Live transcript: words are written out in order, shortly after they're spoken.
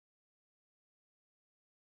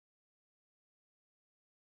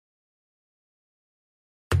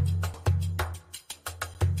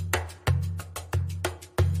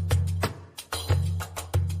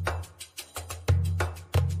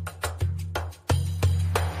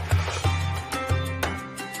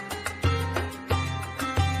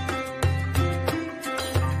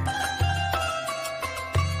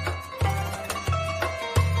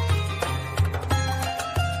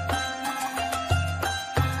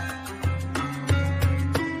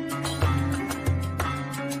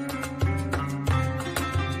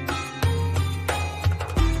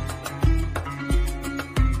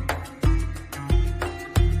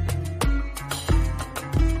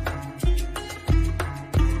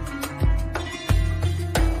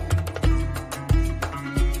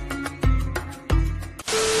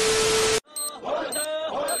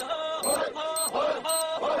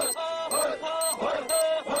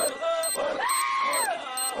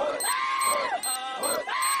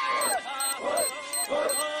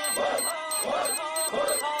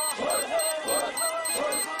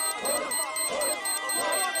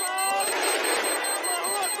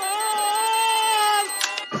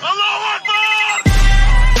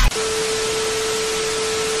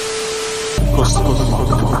Assalamu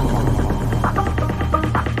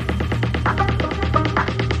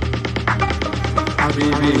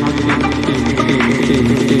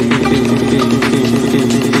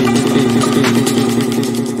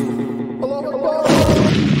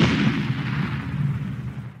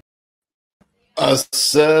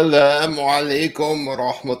alaikum wa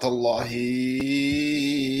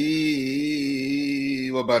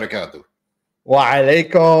rahmatullahi wa barakatuh. Wa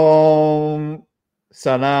alaikum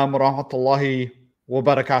salam wa rahmatullahi wa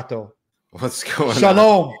barakatuh. What's going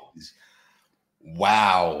Shalom. on?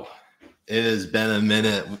 Wow. It has been a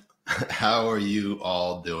minute. How are you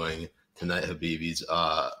all doing tonight, Habibis?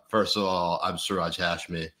 First of all, I'm Siraj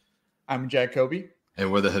Hashmi. I'm Jay Kobbe. And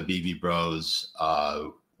we're the Habibi Bros.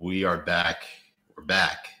 We are back. We're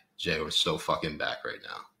back. Jay, we're so fucking back right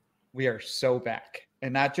now. We are so back.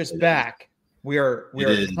 And not just back. We are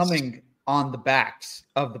coming on the backs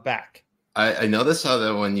of the back. I noticed how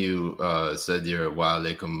that when you said your wa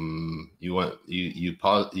alaikum, you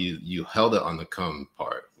held it on the cum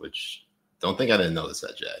part, which don't think I didn't notice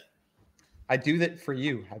that, Jay. I do that for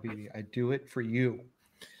you, Habibi. I do it for you.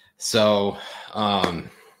 So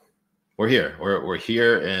we're here. We're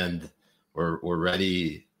here and we're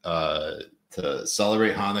ready to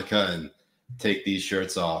celebrate Hanukkah and take these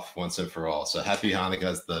shirts off once and for all. So happy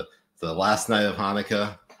Hanukkah. It's the last night of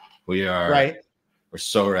Hanukkah. We are right. We're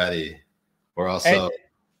so ready. We're also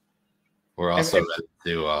ready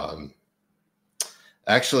to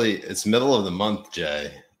actually it's middle of the month,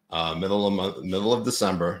 Jay. Middle of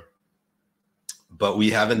December. But we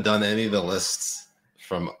haven't done any of the lists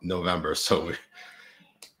from November, so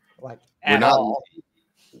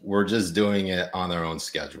we're just doing it on our own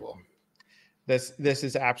schedule. This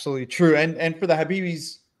is absolutely true. And for the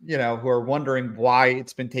Habibis, who are wondering why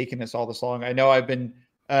it's been taking us all this long. I know I've been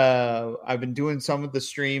doing some of the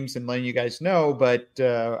streams and letting you guys know, but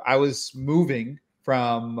I was moving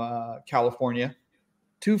from California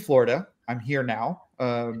to Florida. I'm here now.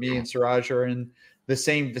 Me and Siraj are in the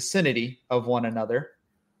same vicinity of one another.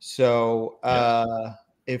 So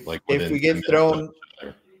if we get thrown,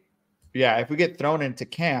 if we get thrown into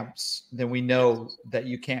camps, then we know that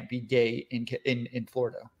you can't be gay in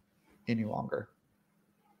Florida any longer.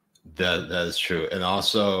 That is true. And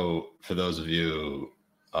also for those of you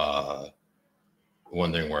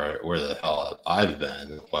wondering where the hell I've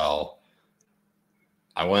been, well,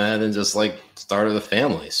 I went ahead and just started a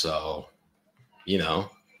family. So,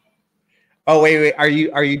 Oh, wait. Are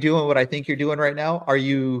you doing what I think you're doing right now? Are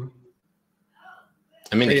you?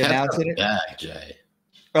 I mean, the cat's out of the bag, Jay.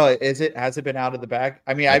 Oh, is it? Has it been out of the bag?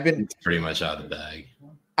 I mean, It's pretty much out of the bag.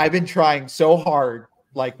 I've been trying so hard,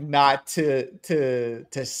 not to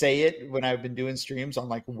say it when I've been doing streams on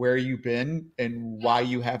where you've been and why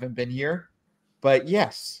you haven't been here. But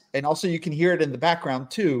yes, and also you can hear it in the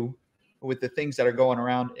background too, with the things that are going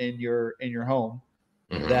around in your home.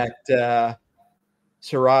 Mm-hmm. That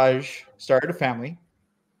Siraj started a family.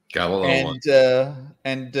 Got a little one.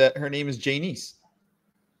 And her name is Janice.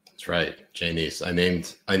 That's right, Janice. I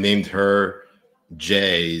named her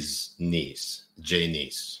Jay's niece,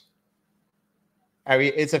 Janice. I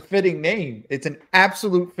mean, it's a fitting name. It's an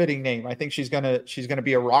absolute fitting name. I think she's gonna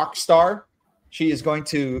be a rock star. She is going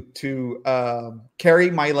to carry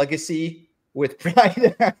my legacy with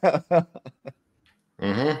pride.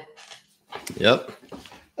 Mm-hmm. Yep.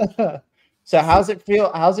 So how's it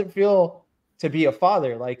feel? How's it feel to be a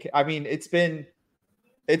father? I mean, it's been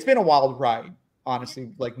a wild ride,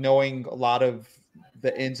 honestly. Knowing a lot of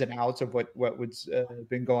the ins and outs of what's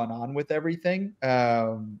been going on with everything.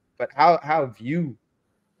 But how have you?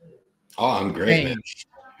 Oh, I'm great, changed?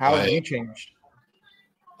 Man. How have you changed?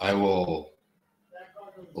 I will.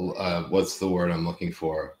 What's the word I'm looking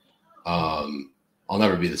for? I'll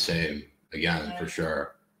never be the same again, for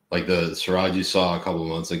sure. The Siraj you saw a couple of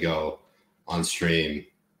months ago on stream,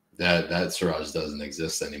 that Siraj doesn't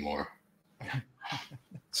exist anymore.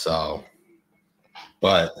 So,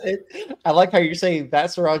 but I like how you're saying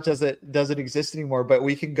that Siraj doesn't exist anymore, but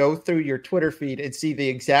we can go through your Twitter feed and see the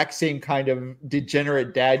exact same kind of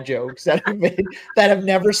degenerate dad jokes that have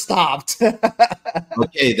never stopped.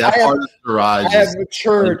 Okay, that part of Siraj. I have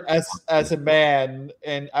matured as a man,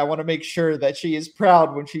 and I want to make sure that she is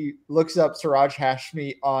proud when she looks up Siraj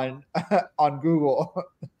Hashmi on Google.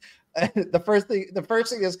 The first thing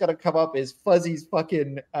that's gonna come up is Fuzzy's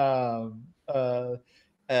fucking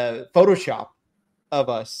Photoshop of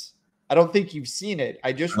us. I don't think you've seen it.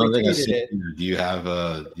 I just retweeted it. Do you have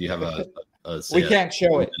a we can't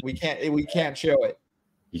show it. We can't show it.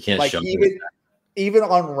 You can't show it. Even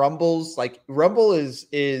on Rumbles, Rumble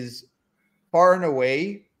is far and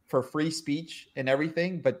away for free speech and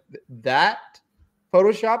everything, but that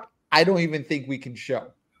Photoshop I don't even think we can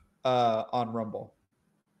show on Rumble.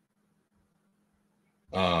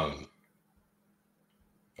 I'm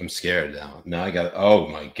scared now. Now I got. Oh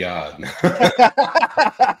my god.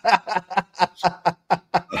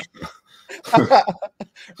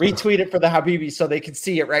 Retweet it for the Habibi so they can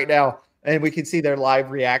see it right now, and we can see their live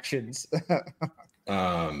reactions.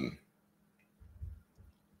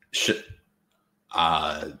 Should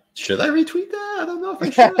I retweet that? I don't know if I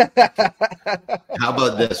should. How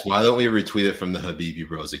about this? Why don't we retweet it from the Habibi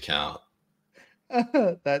Bros account?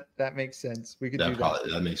 That makes sense. We could do that.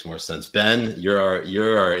 That makes more sense. Ben, you're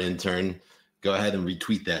our intern. Go ahead and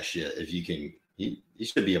retweet that shit if you can. He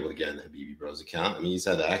should be able to get in the Habibi Bros account. I mean, he's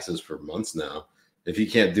had access for months now. If he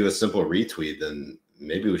can't do a simple retweet, then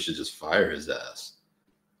maybe we should just fire his ass.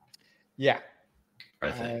 Yeah,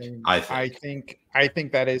 I think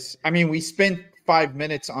that is. I mean, we spent 5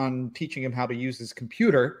 minutes on teaching him how to use his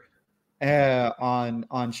computer on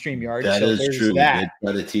StreamYard. That is true. We did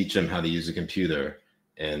try to teach him how to use a computer,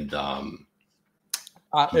 and he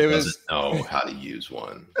doesn't know how to use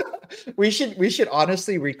one. We should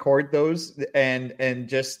honestly record those and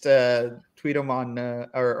just tweet them on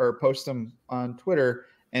or post them on Twitter,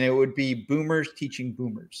 and it would be boomers teaching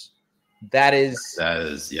boomers. That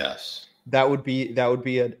is yes. That would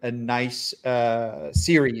be a nice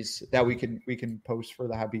series that we can post for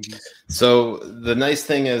the Habibis. So the nice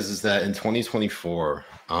thing is that in 2024,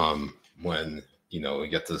 when we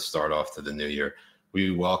get to start off to the new year,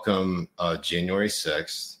 we welcome January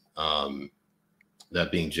 6th. That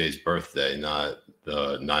being Jay's birthday, not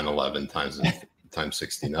the 9/11 times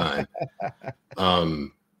 69.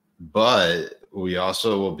 But we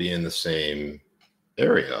also will be in the same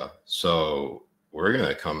area, so we're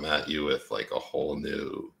gonna come at you with like a whole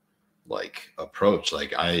new approach.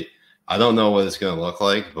 Like I don't know what it's gonna look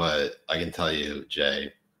like, but I can tell you,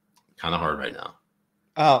 Jay, kind of hard right now.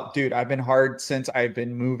 Oh, dude, I've been hard since I've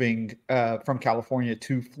been moving from California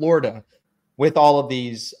to Florida with all of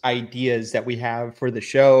these ideas that we have for the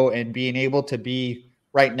show and being able to be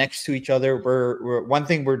right next to each other. We're one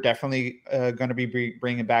thing we're definitely going to be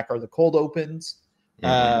bringing back are the cold opens.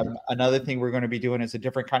 Mm-hmm. Another thing we're going to be doing is a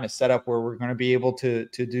different kind of setup where we're going to be able to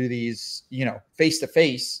do these, face to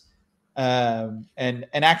face, and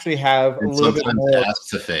actually have a little bit more ass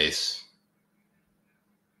to face.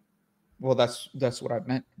 Well, that's what I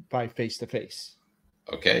meant by face to face.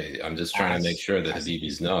 Okay, I'm just trying to make sure that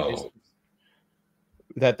Habibis know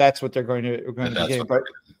that's what they're going to be getting. But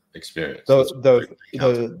experience. The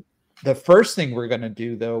first thing we're going to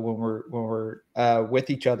do though when we're with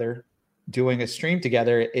each other doing a stream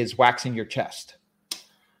together is waxing your chest.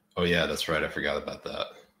 Oh yeah, that's right. I forgot about that.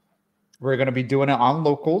 We're going to be doing it on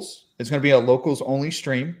locals. It's going to be a locals only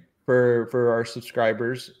stream for our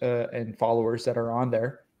subscribers and followers that are on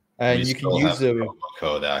there. And you can use the promo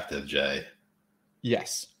code active, Jay.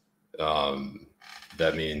 Yes.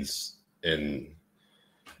 That means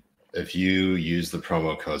if you use the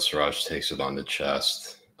promo code Siraj takes it on the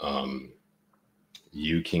chest,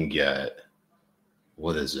 you can get,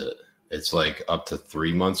 what is it? It's like up to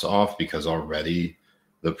 3 months off, because already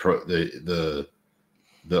the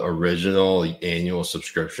original annual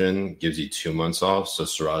subscription gives you 2 months off. So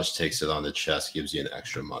Siraj takes it on the chest gives you an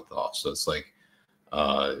extra month off. So it's like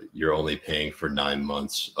you're only paying for 9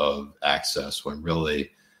 months of access when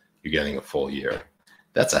really you're getting a full year.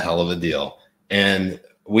 That's a hell of a deal. And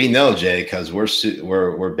we know, Jay, because we're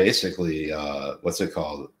basically what's it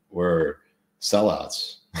called? We're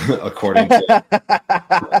sellouts, according to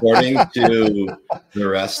the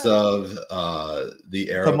rest of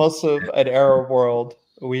the Arab. The most of an Arab world,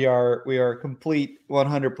 we are complete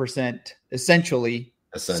 100% essentially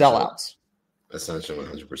sellouts. Essentially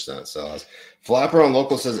 100% sellouts. Flapper on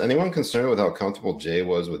Local says, anyone concerned with how comfortable Jay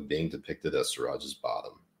was with being depicted as Siraj's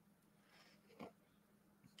bottom?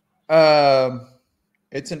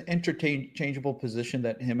 It's an interchangeable position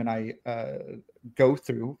that him and I go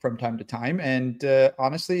through from time to time, and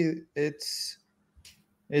honestly, it's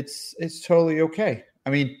totally okay.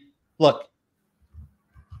 I mean, look,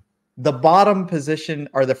 the bottom position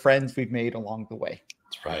are the friends we've made along the way.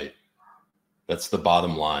 That's right. That's the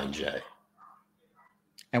bottom line, Jay.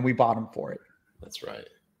 And we bottom for it. That's right.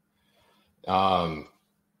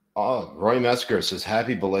 Roy Metzger says,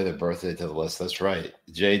 happy belated birthday to the list. That's right.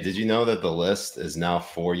 Jay, did you know that the list is now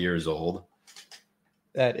 4 years old?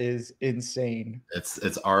 That is insane.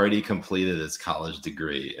 It's already completed its college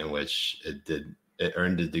degree, in which it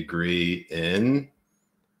earned a degree in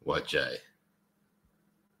what, Jay?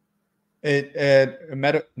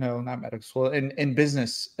 Not medical school, in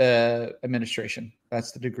business administration.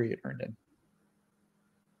 That's the degree it earned in.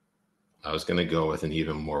 I was going to go with an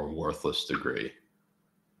even more worthless degree.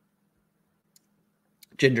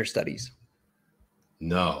 Gender studies.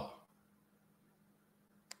 No.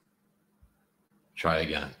 Try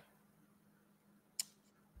again.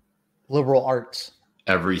 Liberal arts.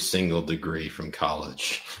 Every single degree from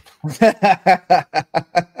college.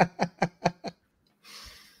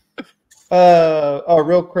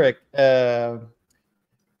 Real quick.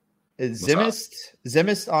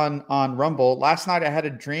 Zimist on Rumble. Last night I had a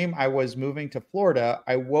dream I was moving to Florida.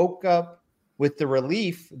 I woke up with the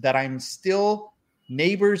relief that I'm still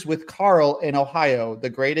neighbors with Carl in Ohio, the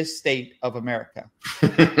greatest state of America.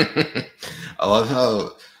 I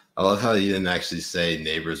love how you didn't actually say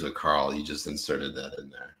neighbors with Carl. You just inserted that in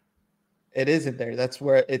there. It isn't there. That's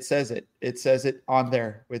where it says it. It says it on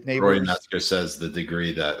there with neighbors. Rory Metzger says the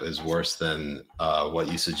degree that is worse than what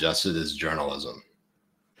you suggested is journalism.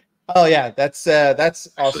 Oh yeah, that's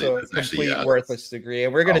also a complete worthless degree,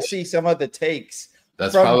 and we're going to see some of the takes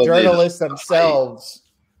from journalists themselves.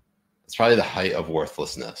 It's probably the height of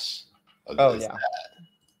worthlessness.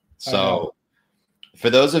 So, for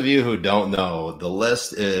those of you who don't know, the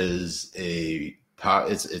list is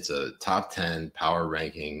it's a top 10 power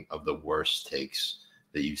ranking of the worst takes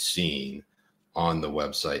that you've seen on the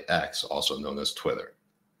website X, also known as Twitter.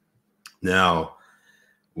 Now,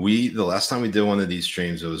 the last time we did one of these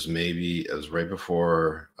streams, it was right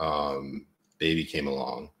before Baby came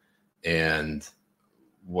along. And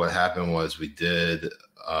what happened was we did it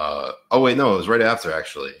was right after,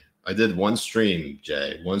 actually. I did one stream,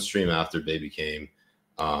 Jay, after Baby came.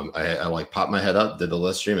 I like popped my head up, did the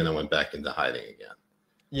list stream, and then went back into hiding again.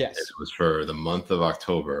 Yes. It was for the month of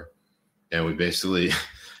October. And we basically,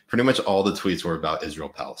 pretty much all the tweets were about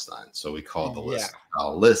Israel-Palestine. So we called the list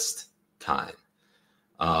list time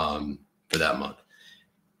for that month.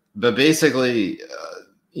 But basically,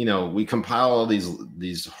 we compile all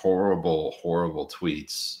these horrible, horrible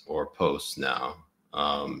tweets or posts now.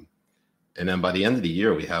 And then by the end of the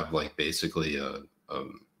year, we have like basically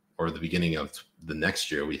or the beginning of the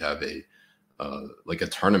next year, we have a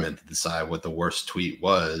tournament to decide what the worst tweet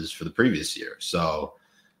was for the previous year. So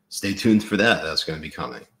stay tuned for that. That's going to be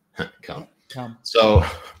coming. Come. So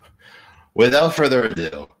without further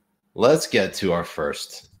ado, let's get to our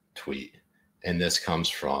first tweet. And this comes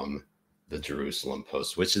from the Jerusalem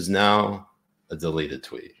Post, which is now a deleted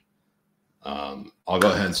tweet. I'll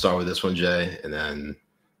go ahead and start with this one, Jay, and then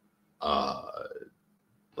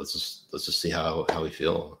let's just see how we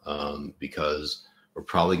feel, because we're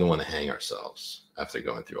probably going to hang ourselves after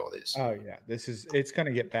going through all these. Oh yeah, it's going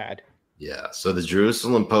to get bad. Yeah. So the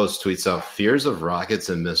Jerusalem Post tweets out fears of rockets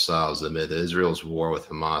and missiles amid Israel's war with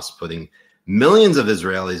Hamas, putting millions of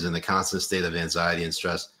Israelis in a constant state of anxiety and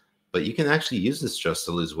stress. But you can actually use this stress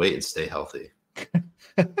to lose weight and stay healthy.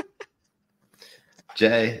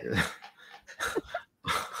 Jay,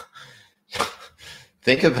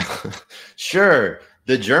 think about, sure,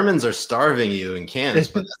 the Germans are starving you in cans,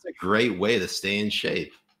 but that's a great way to stay in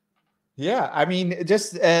shape. Yeah, I mean,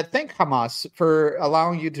 just thank Hamas for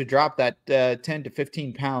allowing you to drop that 10 to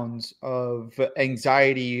 15 pounds of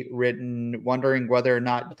anxiety-ridden, wondering whether or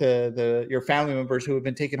not your family members who have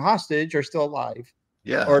been taken hostage are still alive.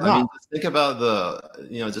 Yeah, or not. I mean, just think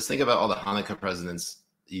about all the Hanukkah presents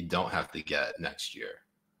you don't have to get next year,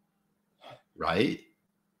 right?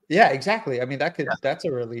 Yeah, exactly. I mean, that's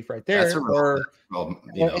a relief right there.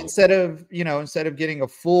 Instead of getting a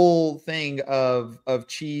full thing of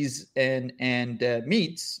cheese and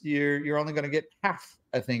meats, you're only going to get half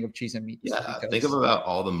a thing of cheese and meats. Yeah, think about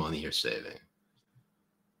all the money you're saving.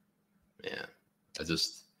 Man,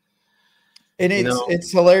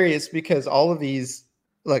 it's hilarious because all of these,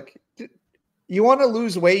 look, you want to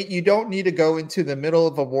lose weight, you don't need to go into the middle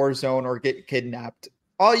of a war zone or get kidnapped.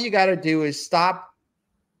 All you got to do is stop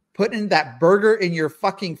putting that burger in your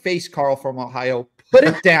fucking face, Carl from Ohio. Put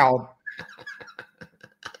it down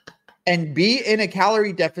and be in a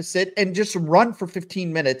calorie deficit and just run for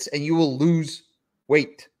 15 minutes and you will lose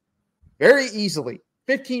weight very easily.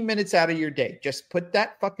 15 minutes out of your day. Just put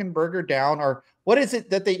that fucking burger down. Or what is it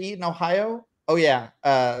that they eat in Ohio? Oh yeah.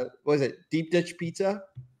 What is it? Deep dish pizza?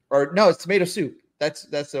 Or no, it's tomato soup. That's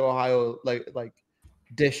the Ohio like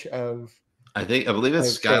dish of. I believe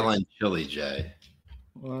it's Skyline Chili, Jay.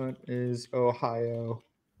 What is Ohio?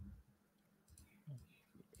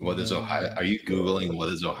 What is Ohio? Are you Googling what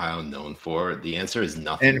is Ohio known for? The answer is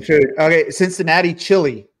nothing. And food. Okay, Cincinnati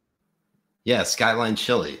chili. Yeah, Skyline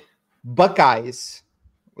Chili. Buckeyes.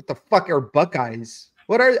 What the fuck are Buckeyes?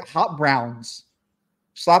 What are hot browns?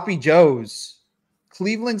 Sloppy Joes.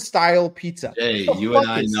 Cleveland style pizza. Hey, you and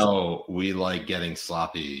I know we like getting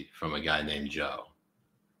sloppy from a guy named Joe.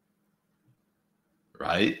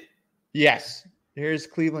 Right? Yes. Here's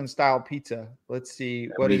Cleveland style pizza. Let's see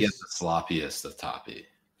And what we is. get the sloppiest of toppy.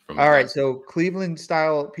 All right, so Cleveland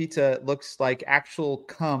style pizza looks like actual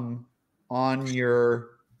cum on your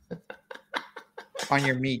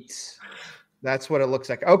meats. That's what it looks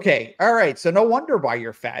like. Okay, all right. So no wonder why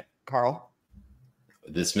you're fat, Carl.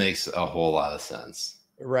 This makes a whole lot of sense.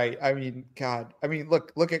 Right. I mean, God. I mean,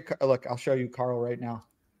 look. I'll show you Carl right now.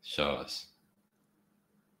 Show us.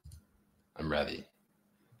 I'm ready.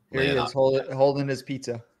 Here he is, holding his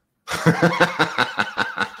pizza.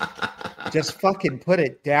 Just fucking put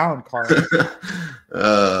it down, Carl.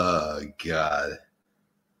 Oh God.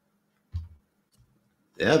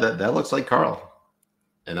 Yeah, that looks like Carl.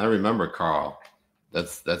 And I remember Carl.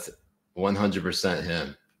 That's 100%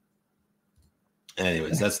 him.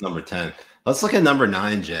 Anyways, that's number 10. Let's look at number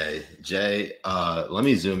 9, Jay. Jay, let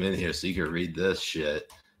me zoom in here so you can read this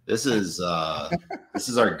shit. This is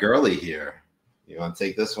our girly here. You want to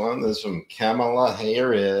take this one? This is from Kamala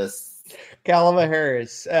Harris. Kamala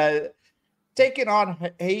Harris. Taking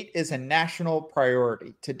on hate is a national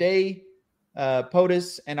priority. Today,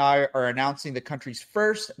 POTUS and I are announcing the country's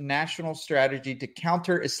first national strategy to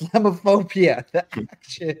counter Islamophobia. The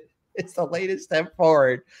action is the latest step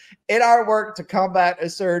forward in our work to combat a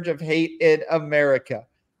surge of hate in America.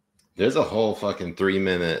 There's a whole fucking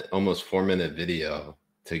 3-minute, almost 4-minute video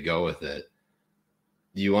to go with it.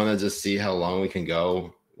 Do you want to just see how long we can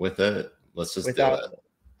go with it? Let's just do it.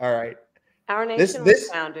 All right. Our nation was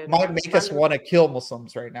founded. Might make us want to kill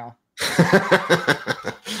Muslims right now.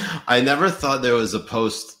 I never thought there was a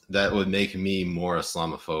post that would make me more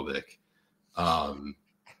Islamophobic. And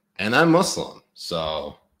I'm Muslim,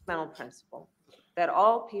 so. Fundamental principle that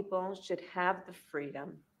all people should have the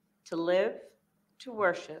freedom to live, to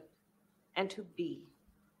worship, and to be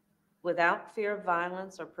without fear of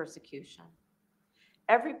violence or persecution.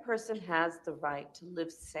 Every person has the right to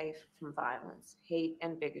live safe from violence, hate,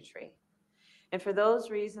 and bigotry. And for those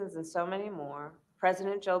reasons and so many more,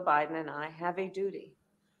 President Joe Biden and I have a duty,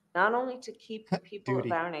 not only to keep the people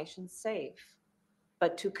of our nation safe,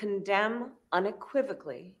 but to condemn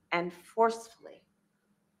unequivocally and forcefully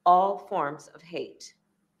all forms of hate.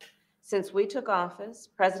 Since we took office,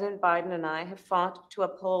 President Biden and I have fought to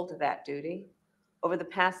uphold that duty. Over the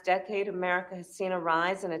past decade, America has seen a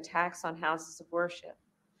rise in attacks on houses of worship.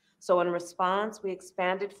 So in response, we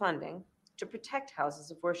expanded funding to protect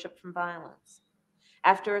houses of worship from violence.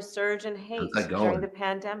 After a surge in hate during the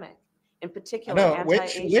pandemic, in particular,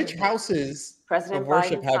 which houses President of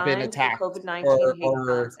worship Biden have been signed attacked the COVID-19 Hate or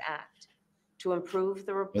Crimes Act to improve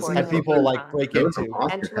the reporting have people like break into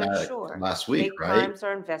and to ensure last week, hate crimes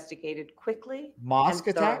are investigated quickly. Mosque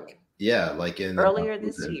and attack? thoroughly. Yeah, like in Earlier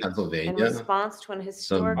this year, Pennsylvania, in response to an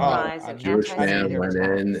historic some rise in Jewish man anti-Semitic went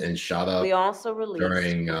attacks, in and shot up we also released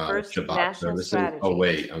during the first Shabbat national services. strategy Oh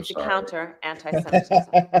wait, I'm to sorry. counter anti-Semitism.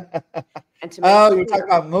 And to make you're talking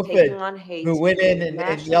about Mufid, who went in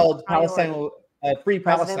and yelled Palestine, free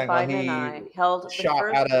Palestine, while Biden and I he held the shot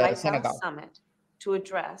first out White of synagogue. House summit to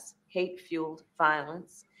address hate-fueled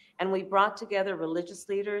violence, and we brought together religious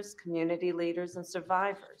leaders, community leaders, and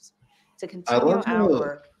survivors to continue our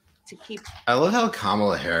work to keep. I love how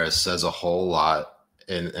Kamala Harris says a whole lot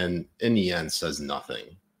and in the end says nothing.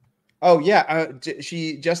 Oh yeah,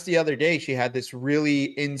 she just the other day she had this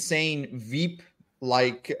really insane Veep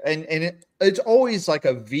like, and it's always like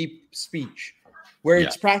a Veep speech where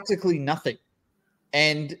it's practically nothing,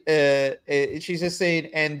 and she's just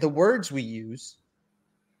saying, and the words we use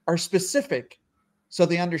are specific, so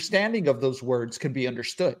the understanding of those words can be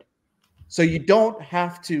understood. So you don't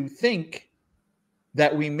have to think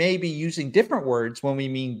that we may be using different words when we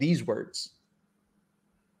mean these words.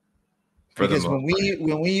 Because when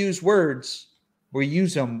we use words, we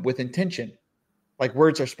use them with intention. Like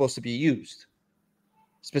words are supposed to be used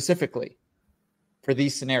specifically for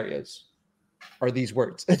these scenarios or these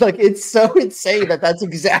words. It's like, it's so insane that's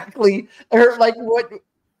exactly her. Like what,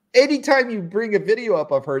 anytime you bring a video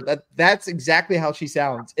up of her, that's exactly how she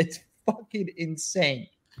sounds. It's fucking insane.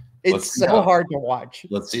 It's so hard to watch.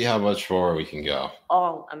 Let's see how much forward we can go.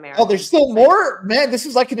 All Americans. Oh, there's still more? Man, this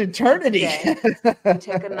is like an eternity. We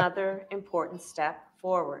took another important step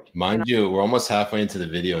forward. Mind you, we're almost halfway into the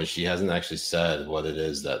video and she hasn't actually said what it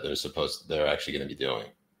is that they're actually going to be doing.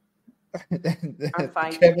 Our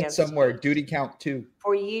fight Kevin somewhere, duty count 2.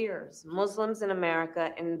 For years, Muslims in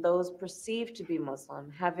America and those perceived to be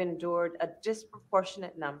Muslim have endured a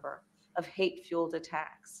disproportionate number of hate-fueled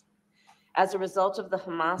attacks. As a result of the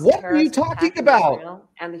Hamas what are you talking about?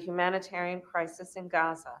 And the humanitarian crisis in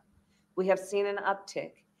Gaza, we have seen an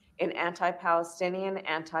uptick in anti-Palestinian,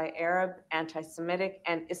 anti-Arab, anti-Semitic,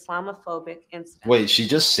 and Islamophobic incidents. Wait, she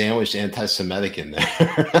just sandwiched anti-Semitic in there.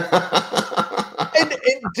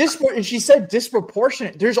 And she said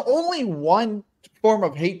disproportionate. There's only one form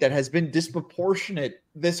of hate that has been disproportionate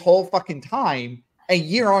this whole fucking time, and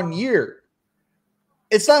year on year.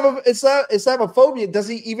 Islamophobia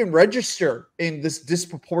doesn't even register in this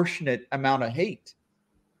disproportionate amount of hate.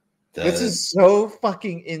 This is so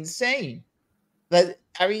fucking insane. That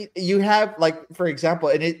I mean, you have like, for example,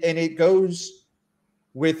 and it goes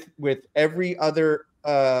with every other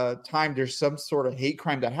time there's some sort of hate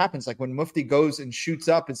crime that happens. Like when Mufti goes and shoots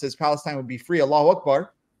up and says Palestine would be free, Allahu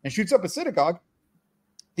Akbar, and shoots up a synagogue.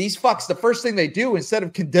 These fucks, the first thing they do, instead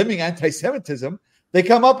of condemning anti-Semitism, they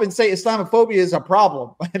come up and say Islamophobia is a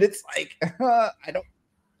problem. And it's like,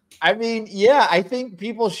 I think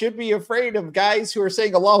people should be afraid of guys who are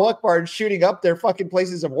saying Allahu Akbar and shooting up their fucking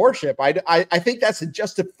places of worship. I think that's a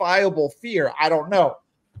justifiable fear. I don't know.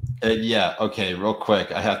 Yeah. Okay. Real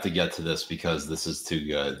quick. I have to get to this because this is too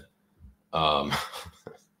good.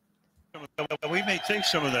 We may take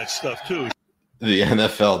some of that stuff too. The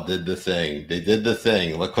NFL did the thing. They did the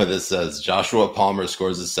thing. Look what it says. Joshua Palmer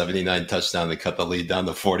scores a 79 touchdown to cut the lead down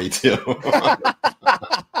to 42.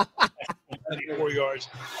 94 yards.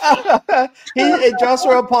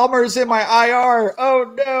 Joshua Palmer is in my IR.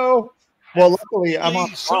 Oh, no. Well, luckily, I'm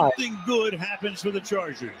on something good happens for the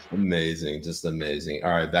Chargers. Amazing. Just amazing. All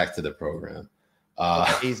right, back to the program.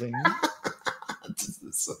 Amazing. This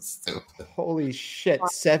is so stupid. Holy shit.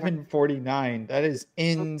 749. That is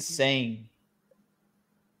insane.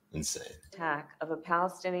 Insane. Attack of a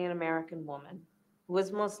Palestinian American woman who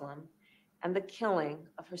was Muslim and the killing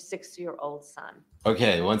of her 6-year-old son.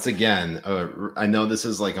 Okay, once again, I know this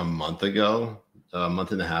is like a month and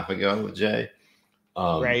a half ago, Jay.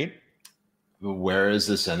 Right. Where is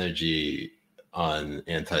this energy on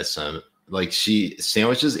anti-Semitic? Like she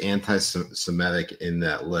sandwiches anti-Semitic in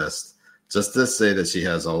that list just to say that she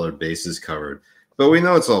has all her bases covered. But we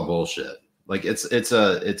know it's all bullshit. Like it's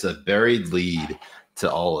a buried lead to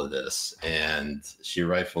all of this, and she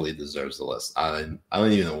rightfully deserves the list. I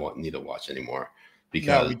don't even need to watch anymore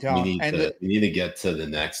because we need to get to the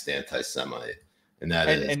next anti-Semite, and that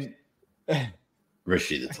is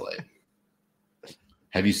Rashida Tlaib.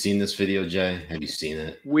 Have you seen this video, Jay? Have you seen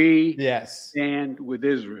it? We stand with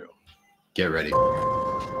Israel. Get ready.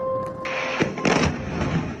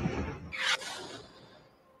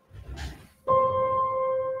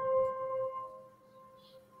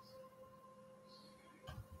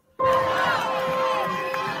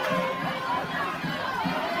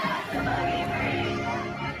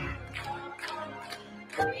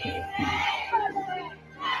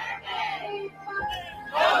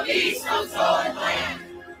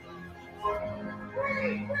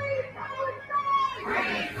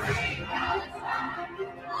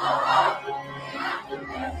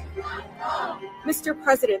 Mr.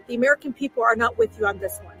 President, the American people are not with you on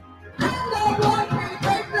this one.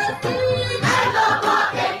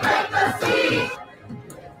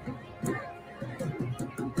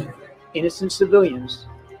 Innocent civilians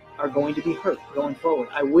are going to be hurt going forward.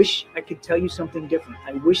 I wish I could tell you something different.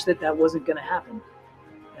 I wish that wasn't going to happen,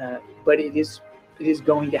 but it is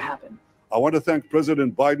going to happen. I want to thank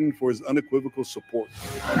President Biden for his unequivocal support.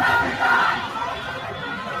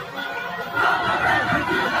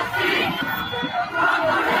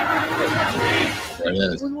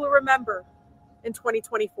 We will remember in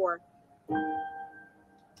 2024.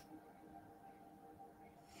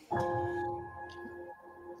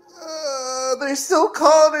 They're still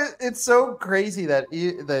calling it. It's so crazy that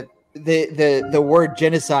the word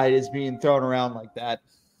genocide is being thrown around like that.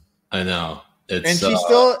 I know. And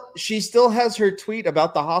she still has her tweet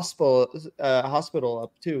about the hospital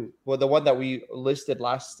up too. Well, the one that we listed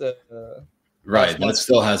last. Right, that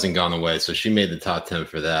still hasn't gone away. So she made the top 10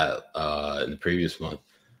 for that in the previous month.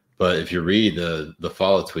 But if you read the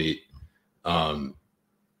follow tweet,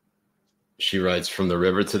 she writes, "From the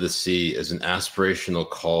river to the sea is an aspirational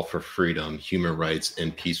call for freedom, human rights,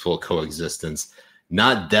 and peaceful coexistence,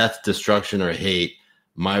 not death, destruction, or hate.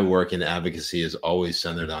 My work and advocacy is always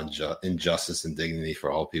centered on injustice and dignity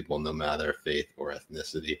for all people, no matter faith or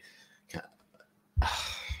ethnicity."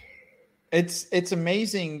 It's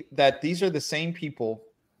amazing that these are the same people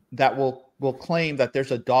that will claim that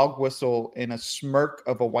there's a dog whistle and a smirk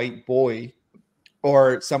of a white boy,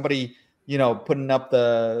 or somebody, putting up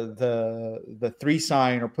the 3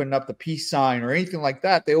 sign or putting up the peace sign or anything like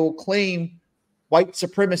that. They will claim white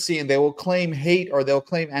supremacy and they will claim hate or they'll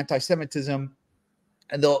claim anti-Semitism,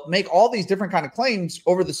 and they'll make all these different kind of claims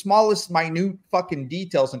over the smallest minute fucking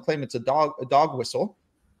details and claim it's a dog whistle.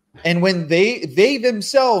 And when they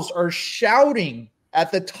themselves are shouting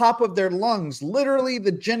at the top of their lungs, literally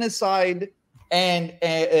the genocide And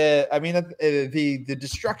I mean, the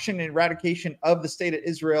destruction and eradication of the state of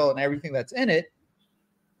Israel and everything that's in it,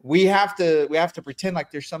 we have to pretend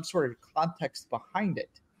like there's some sort of context behind it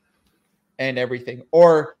and everything,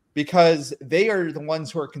 or because they are the ones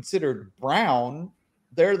who are considered brown,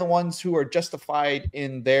 they're the ones who are justified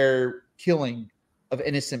in their killing of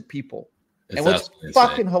innocent people. And what's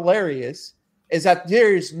fucking hilarious is that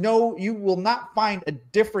you will not find a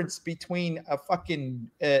difference between a fucking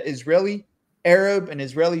Israeli Arab, an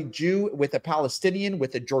Israeli Jew, with a Palestinian,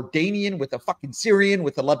 with a Jordanian, with a fucking Syrian,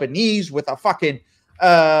 with a Lebanese, with a fucking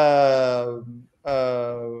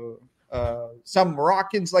some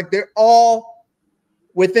Moroccans. Like, they're all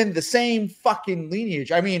within the same fucking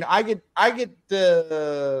lineage. I mean, I get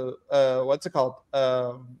the what's it called?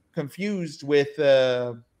 Confused with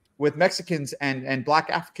Mexicans and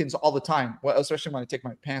Black Africans all the time. Well, especially when I take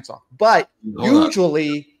my pants off. But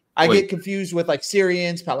usually I get confused with like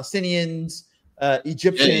Syrians, Palestinians,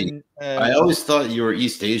 Egyptian. Hey, I always thought you were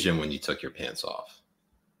East Asian when you took your pants off.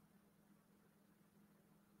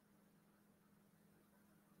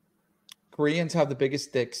 Koreans have the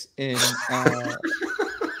biggest dicks in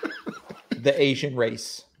the Asian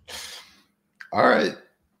race. All right.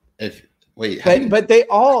 But they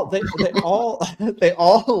all look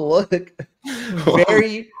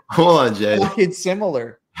very hold on, Jay. fucking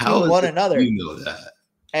similar to one another. You know that.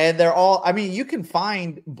 And they're all, I mean, you can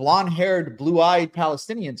find blonde-haired, blue-eyed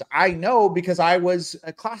Palestinians. I know because I was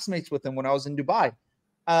classmates with them when I was in Dubai.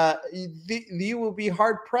 You will be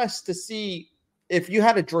hard-pressed to see if you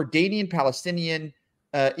had a Jordanian, Palestinian,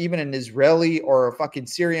 even an Israeli or a fucking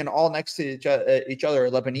Syrian all next to each other, or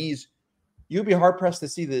Lebanese. You'd be hard-pressed to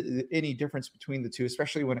see any difference between the two,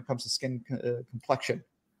 especially when it comes to skin complexion.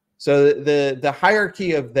 So the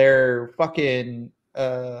hierarchy of their fucking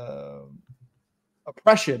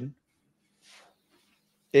oppression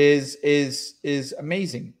is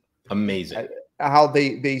amazing. Amazing. How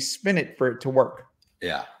they spin it for it to work.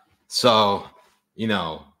 Yeah. So,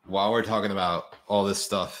 while we're talking about all this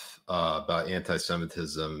stuff about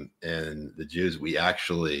anti-Semitism and the Jews, we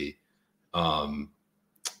actually,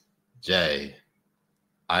 Jay,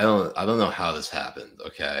 I don't know how this happened.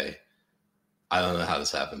 Okay. I don't know how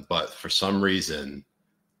this happened, but for some reason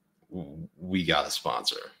we got a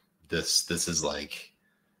sponsor. This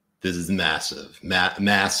is massive,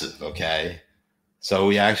 massive. Okay. So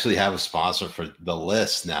we actually have a sponsor for the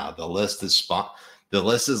list now. The list is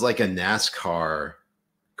like a NASCAR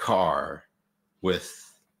car with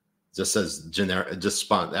just says generic,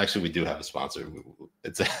 actually, we do have a sponsor.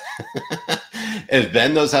 It's if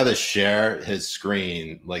Ben knows how to share his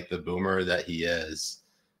screen like the boomer that he is,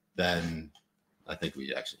 then I think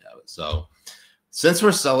we actually have it. So since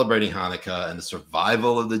we're celebrating Hanukkah and the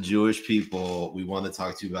survival of the Jewish people, we want to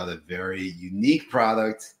talk to you about a very unique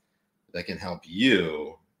product that can help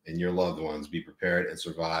you and your loved ones be prepared and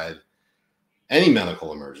survive any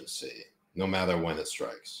medical emergency, no matter when it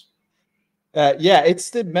strikes. It's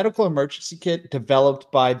the medical emergency kit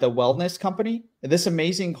developed by the Wellness Company. This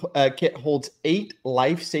amazing kit holds 8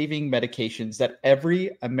 life-saving medications that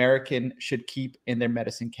every American should keep in their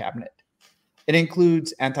medicine cabinet. It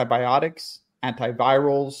includes antibiotics,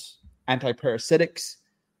 antivirals, antiparasitics,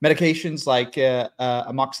 medications like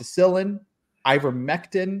amoxicillin,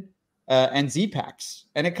 ivermectin, and Z-Paks.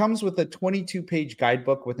 And it comes with a 22-page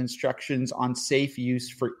guidebook with instructions on safe use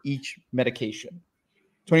for each medication.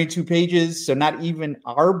 22 pages, so not even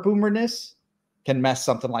our boomerness can mess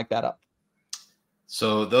something like that up.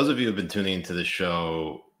 So those of you who have been tuning into the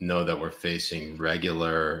show know that we're facing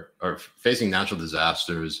natural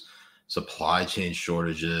disasters, supply chain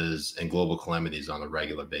shortages, and global calamities on a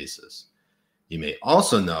regular basis. You may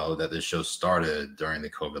also know that this show started during the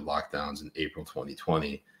COVID lockdowns in April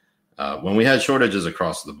 2020, when we had shortages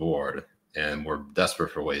across the board, and we're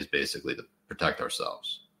desperate for ways basically to protect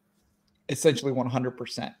ourselves. Essentially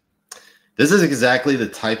 100%. This is exactly the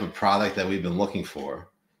type of product that we've been looking for.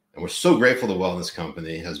 And we're so grateful the Wellness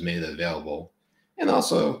Company has made it available. And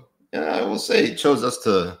also, I will say, chose us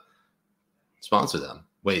to sponsor them.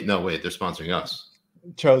 Wait, they're sponsoring us.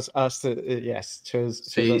 Chose us to us to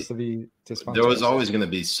sponsor. There was always going to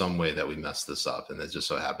be some way that we messed this up, and it just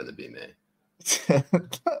so happened to be me.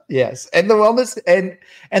 Yes, and the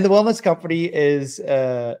Wellness Company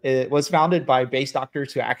it was founded by base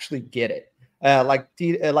doctors who actually get it, like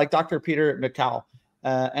Dr. Peter McCall,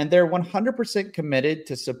 and they're 100% committed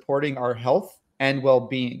to supporting our health and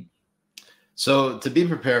well-being. So to be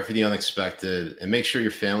prepared for the unexpected and make sure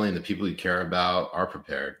your family and the people you care about are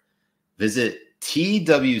prepared, visit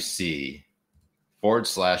TWC/HB.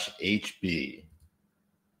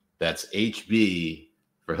 That's HB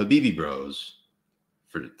for Habibi Bros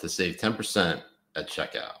to save 10% at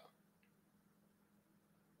checkout.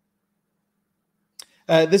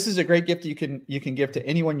 This is a great gift you can give to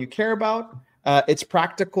anyone you care about. It's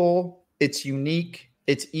practical, it's unique,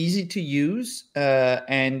 it's easy to use,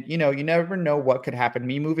 and you never know what could happen.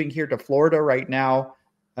 Me moving here to Florida right now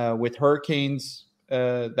with hurricanes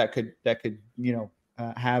that could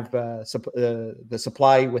have the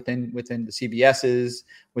supply within the CVS's,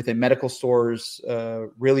 within medical stores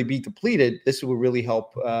really be depleted. This will really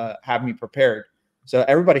help have me prepared. So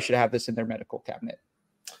everybody should have this in their medical cabinet.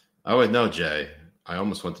 I would know, Jay. I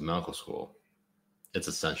almost went to medical school. It's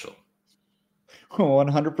essential.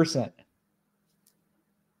 100%.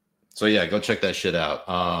 So yeah, go check that shit out.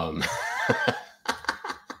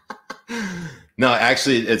 No,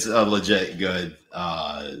 actually, it's a legit good.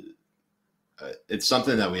 It's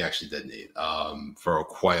something that we actually did need for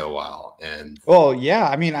quite a while. And well, yeah,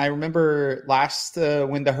 I mean, I remember last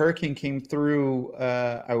when the hurricane came through.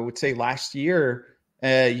 I would say last year.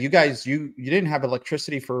 You guys, you didn't have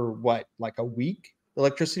electricity for what, like a week?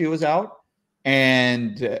 Electricity was out,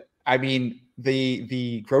 and I mean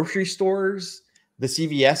the grocery stores, the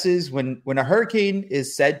CVS's. When a hurricane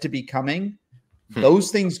is said to be coming, those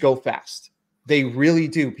things go fast. They really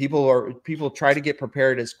do. People try to get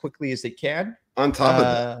prepared as quickly as they can. On top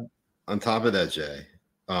of that, Jay,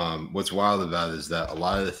 what's wild about it is that a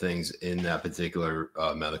lot of the things in that particular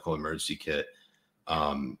medical emergency kit,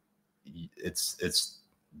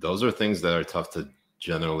 those are things that are tough to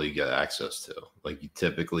generally get access to. Like you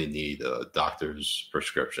typically need a doctor's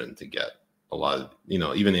prescription to get a lot of,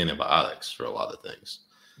 even antibiotics for a lot of things.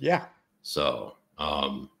 Yeah. So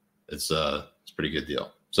it's a pretty good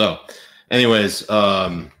deal. So anyways,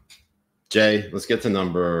 Jay, let's get to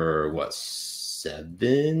number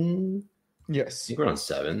 7? Yes. I think we're on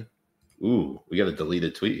 7. Ooh, we got a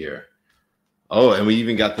deleted tweet here. Oh, and we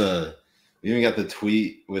even got the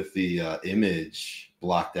tweet with the image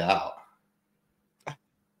blocked out.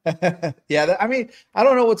 Yeah, I mean, I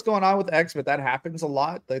don't know what's going on with X, but that happens a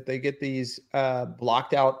lot. Like they get these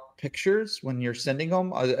blocked out pictures when you're sending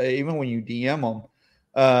them, even when you DM them.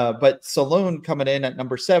 But Saloon coming in at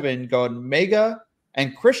number 7, going mega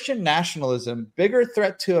and Christian nationalism, bigger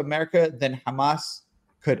threat to America than Hamas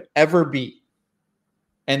could ever be.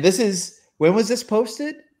 And this is, when was this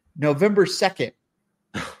posted? November 2nd.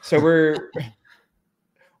 So we're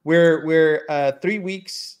 3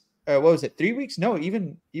 weeks. What was it? 3 weeks? No,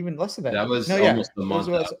 even less than that. That was almost a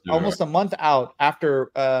month. Almost a month out after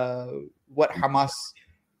what Hamas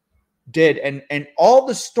did, and all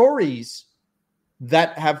the stories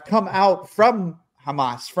that have come out from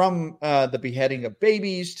Hamas, from the beheading of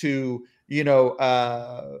babies to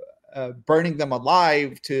burning them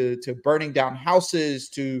alive, to burning down houses,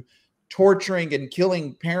 to torturing and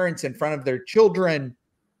killing parents in front of their children,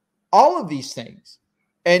 all of these things.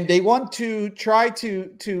 And they want to try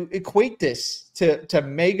to equate this to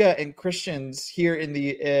MAGA and Christians here in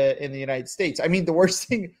the United States. I mean, the worst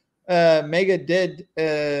thing MAGA did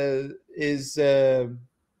is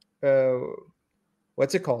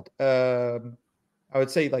what's it called? I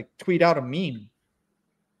would say like tweet out a meme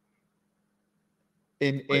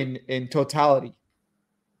in totality.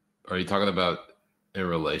 Are you talking about in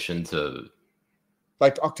relation to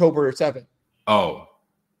like October 7th? Oh.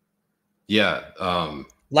 Yeah,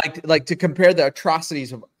 like to compare the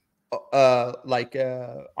atrocities of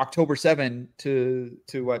October 7 to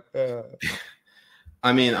what?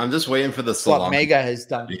 I mean, I'm just waiting for the salon. What MAGA has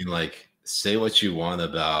done. I mean, like, say what you want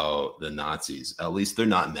about the Nazis. At least they're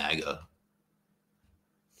not MAGA.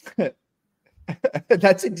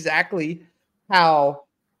 That's exactly how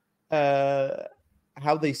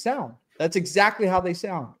they sound. That's exactly how they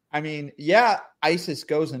sound. I mean, yeah, ISIS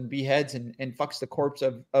goes and beheads and fucks the corpse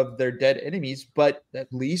of their dead enemies, but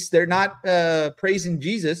at least they're not praising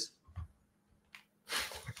Jesus.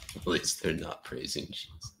 At least they're not praising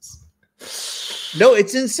Jesus. No,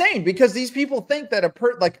 it's insane because these people think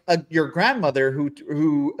that your grandmother who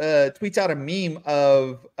tweets out a meme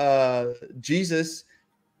of Jesus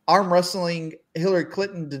arm wrestling Hillary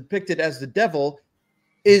Clinton depicted as the devil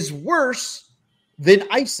is worse than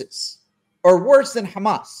ISIS. Or worse than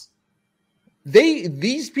Hamas.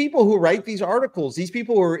 These people who write these articles, these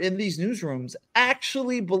people who are in these newsrooms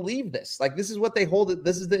actually believe this. Like this is what they hold.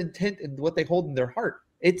 This is the intent and what they hold in their heart.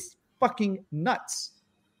 It's fucking nuts.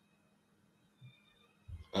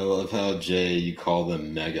 I love how, Jay, you call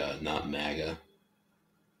them mega, not MAGA.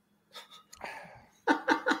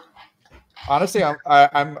 Honestly,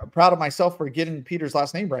 I'm proud of myself for getting Peter's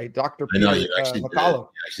last name right, Dr. Peter. I know you actually did. You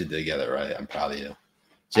actually did get it right. I'm proud of you.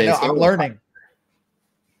 Jay, I know, I'm learning.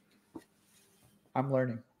 I'm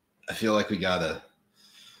learning. I feel like we gotta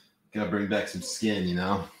Gotta bring back some skin, you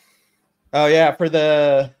know. Oh yeah, for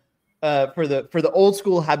the old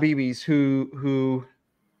school Habibis who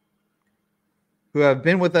have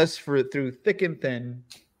been with us through thick and thin.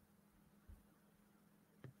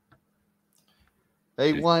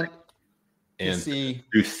 They want to see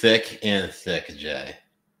through thick and thick, Jay.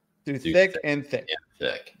 Through thick and thick.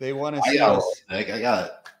 Thick. They want to see us. I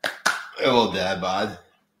got a little dad bod.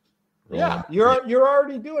 Yeah, you're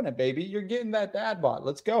already doing it, baby. You're getting that dad bod.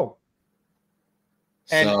 Let's go.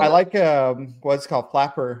 And I like what's called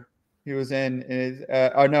Flapper. He was in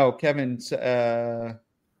Kevin's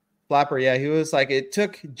Flapper. Yeah, he was like, it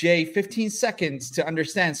took Jay 15 seconds to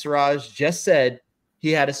understand Siraj just said he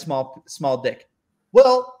had a small dick.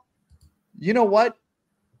 Well, you know what?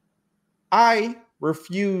 I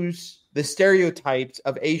refuse the stereotypes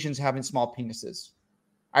of Asians having small penises.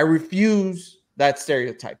 I refuse that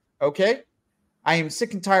stereotype. Okay? I am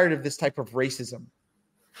sick and tired of this type of racism.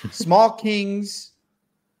 Small kings,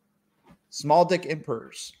 small dick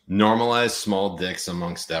emperors. Normalize small dicks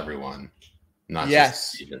amongst everyone, not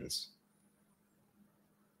just Asians.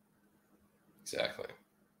 Exactly.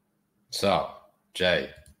 So,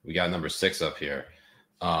 Jay, we got number 6 up here.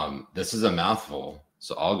 This is a mouthful,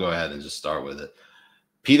 so I'll go ahead and just start with it.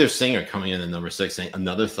 Peter Singer coming in at number 6 saying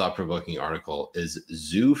another thought-provoking article is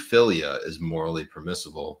zoophilia is morally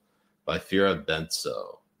permissible by Fira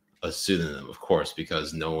Benso, a pseudonym, of course,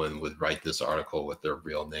 because no one would write this article with their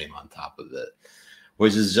real name on top of it,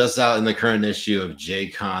 which is just out in the current issue of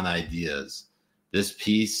J-Con Ideas. This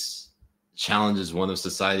piece challenges one of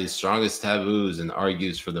society's strongest taboos and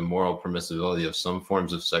argues for the moral permissibility of some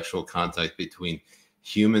forms of sexual contact between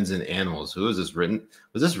humans and animals. Who is this written?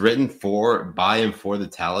 Was this written by and for the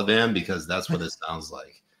Taliban? Because that's what it sounds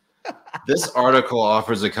like. This article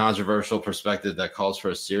offers a controversial perspective that calls for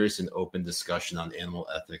a serious and open discussion on animal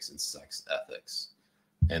ethics and sex ethics.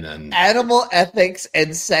 And then animal ethics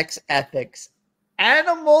and sex ethics.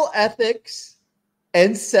 Animal ethics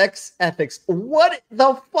and sex ethics. What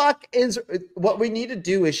the fuck is what we need to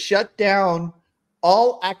do is shut down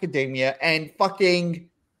all academia and fucking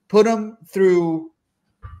put them through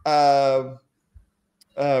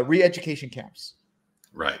re-education camps.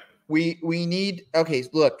 Right. We need, okay,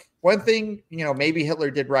 look, one thing, maybe Hitler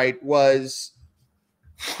did right was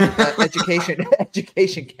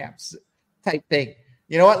education camps type thing.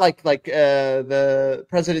 You know what? Like the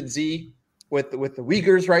President Z with the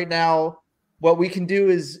Uyghurs right now, what we can do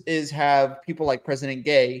is have people like President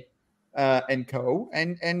Gay and co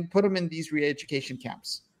and put them in these re-education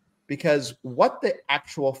camps, because what the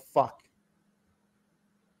actual fuck?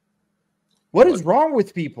 What is wrong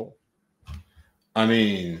with people? I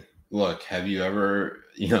mean, look, have you ever,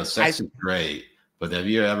 sex is great, but have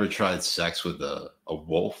you ever tried sex with a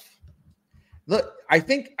wolf? Look, I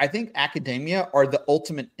think academia are the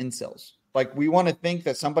ultimate incels. Like, we want to think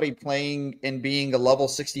that somebody playing and being a level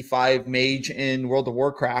 65 mage in World of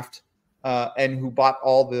Warcraft and who bought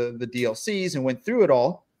all the DLCs and went through it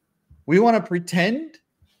all, we want to pretend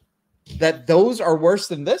that those are worse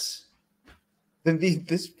than this? Than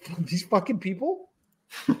these fucking people?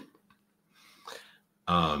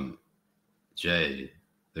 Jay,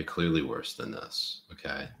 they're clearly worse than this.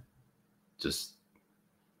 Okay. Just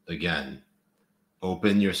again,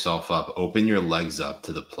 open yourself up, open your legs up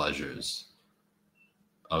to the pleasures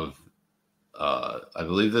of I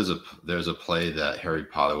believe there's a play that Harry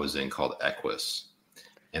Potter was in called Equus.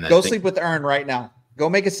 And go sleep with Ern right now. Go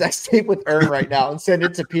make a sex tape with Ern right now and send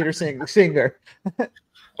it to Peter Singer.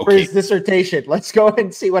 For his dissertation. Let's go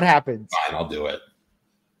and see what happens. Fine, I'll do it.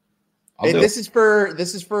 This is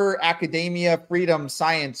for academia, freedom,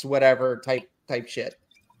 science, whatever type shit.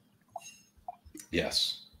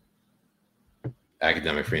 Yes.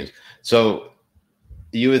 Academic freedom. So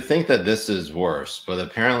you would think that this is worse, but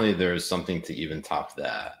apparently there's something to even top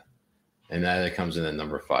that. And that it comes in at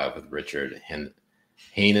number 5 with Richard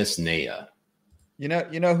Heinous Naya. You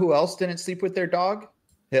know who else didn't sleep with their dog?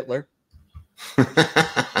 Hitler.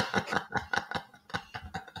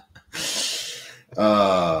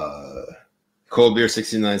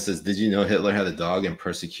 Coldbeer69 says, did you know Hitler had a dog and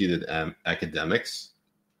persecuted academics?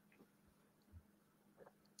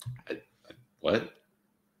 What?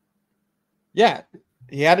 Yeah,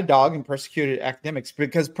 he had a dog and persecuted academics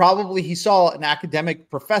because probably he saw an academic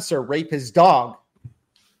professor rape his dog.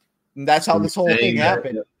 And that's how this whole thing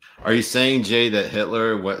happened. Are you saying, Jay, that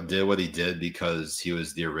Hitler did what he did because he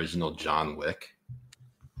was the original John Wick?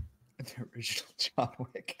 The original John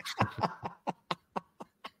Wick.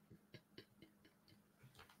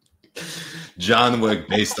 John Wick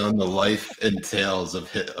based on the life and tales of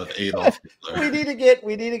Adolf Hitler. We need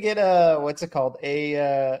to get what's it called?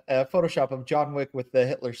 A Photoshop of John Wick with the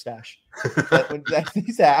Hitler stash. That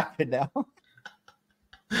needs to happen now.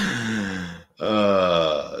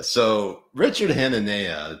 So Richard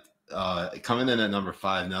Hananea coming in at number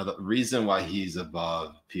 5. Now, the reason why he's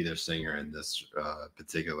above Peter Singer in this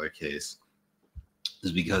particular case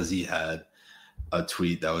is because he had a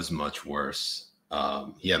tweet that was much worse.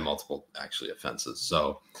 He had multiple actually offenses.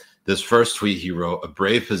 So this first tweet he wrote, "A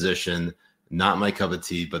brave position, not my cup of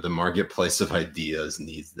tea, but the marketplace of ideas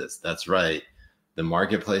needs this." That's right. The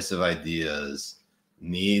marketplace of ideas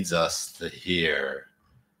needs us to hear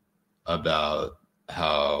about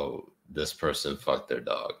how this person fucked their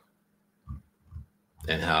dog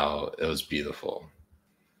and how it was beautiful.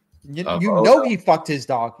 You know he fucked his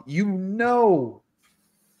dog. You know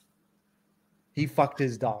he fucked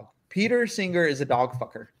his dog. Peter Singer is a dog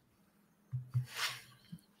fucker.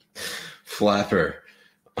 Flapper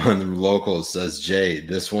on the locals says, "Jay,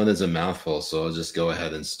 this one is a mouthful, so I'll just go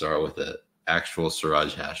ahead and start with it." Actual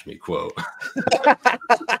Siraj Hashmi quote.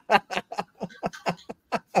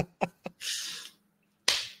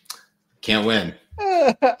 Can't win.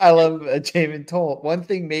 I love Jamin Toll. One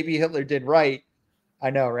thing maybe Hitler did right. I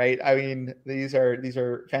know, right? I mean, these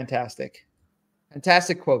are fantastic.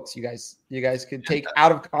 Fantastic quotes, you guys can take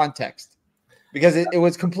out of context because it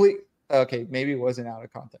was complete. Okay, maybe it wasn't out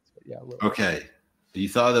of context, but yeah. Okay, you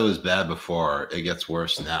thought it was bad before. It gets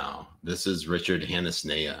worse now. This is Richard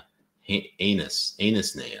Hanasnea.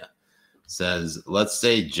 Says, "Let's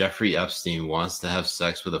say Jeffrey Epstein wants to have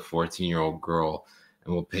sex with a 14-year-old girl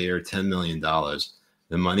and will pay her $10 million.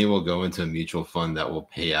 The money will go into a mutual fund that will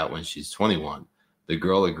pay out when she's 21. The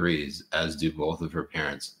girl agrees, as do both of her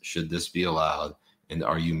parents. Should this be allowed? And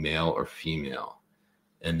are you male or female?"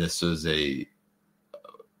 And this was it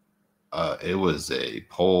was a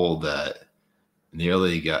poll that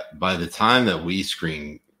nearly got, by the time that we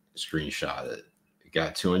screenshot it, it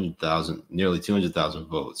got nearly 200,000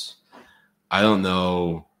 votes. I don't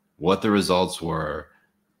know what the results were,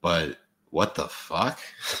 but what the fuck?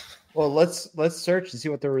 Well, let's search and see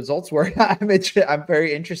what the results were. I'm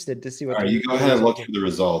very interested to see what. All right, you go ahead and look for the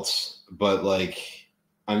results, but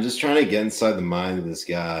I'm just trying to get inside the mind of this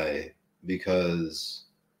guy because,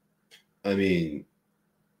 I mean,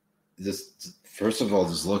 just first of all,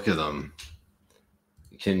 just look at him.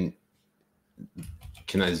 Can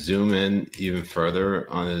I zoom in even further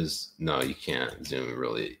on his? No, you can't zoom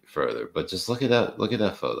really further. But just look at that. Look at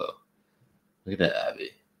that photo. Look at that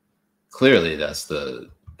Abby. Clearly, that's like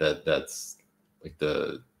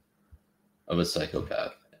the of a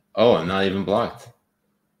psychopath. Oh, I'm not even blocked.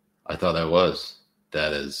 I thought I was.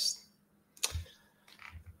 That is.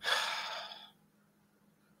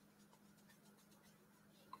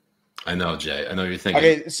 I know, Jay. I know you're thinking.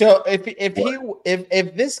 Okay, so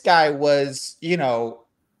if this guy was,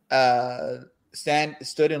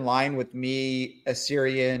 stood in line with me, a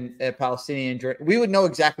Syrian, a Palestinian, we would know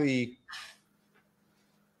exactly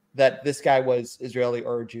that this guy was Israeli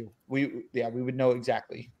or a Jew. We would know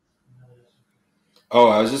exactly. Oh,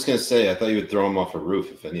 I was just gonna say, I thought you would throw him off a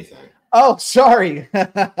roof, if anything. Oh, sorry.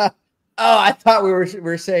 I thought we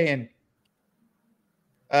were saying.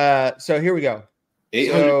 So here we go.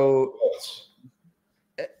 800 so,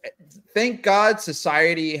 thank God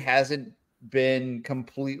society hasn't been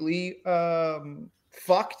completely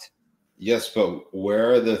fucked. Yes, but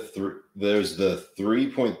where are there's the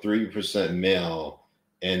 3.3% male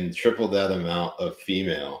and triple that amount of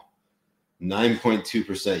female.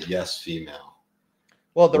 9.2% yes female.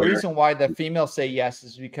 Well, the reason why the females say yes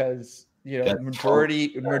is because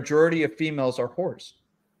majority of females are whores.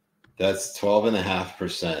 That's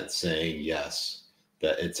 12.5% saying yes,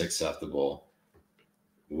 that it's acceptable.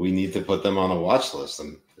 We need to put them on a watch list,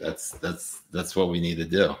 and that's what we need to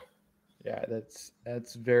do. Yeah, that's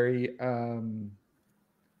very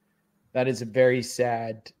that is a very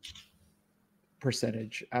sad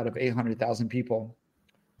percentage out of 800,000 people.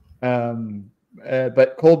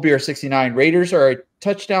 But Cold Beer 69, Raiders are a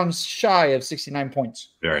touchdown shy of 69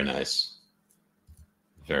 points. Very nice.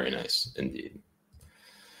 Very nice indeed.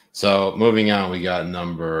 So moving on, we got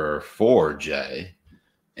number 4, Jay.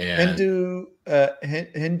 And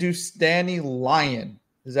Hindustani Lion.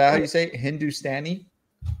 Is that how you say it? Hindustani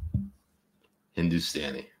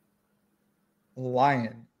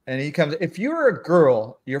Lion. And he comes, if you were a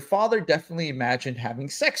girl, your father definitely imagined having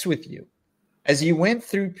sex with you as you went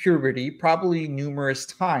through puberty, probably numerous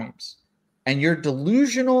times. And you're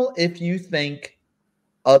delusional if you think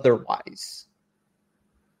otherwise.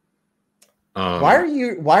 Why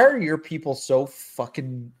are your people so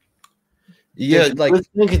fucking Yeah, like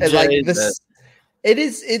Jay, this.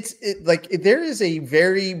 It's like there is a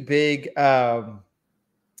very big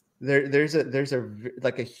there's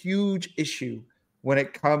a huge issue when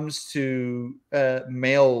it comes to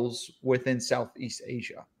males within Southeast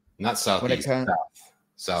Asia. Not Southeast,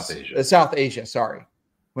 South Asia. South Asia, sorry.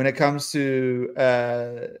 When it comes to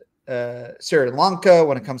Sri Lanka,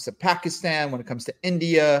 when it comes to Pakistan, when it comes to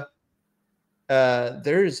India,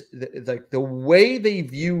 there's like the way they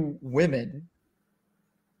view women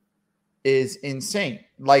is insane.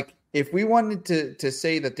 Like if we wanted to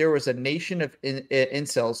say that there was a nation of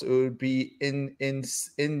incels, it would be in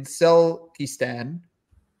Incelkistan.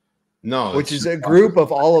 No, which is a group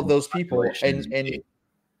of all of those people, and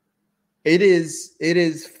it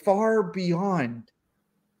is far beyond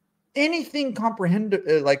anything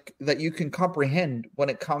like that you can comprehend when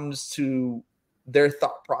it comes to their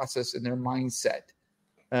thought process and their mindset,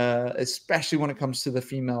 especially when it comes to the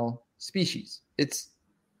female species. It's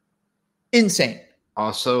insane.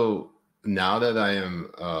 Also, now that I am,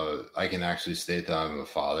 I can actually state that I'm a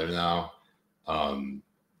father now.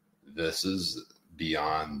 This is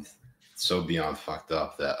beyond fucked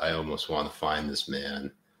up that I almost want to find this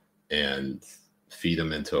man and feed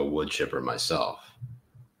him into a wood chipper myself.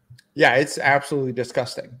 Yeah, it's absolutely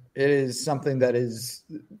disgusting. It is something that is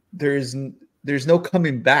there's no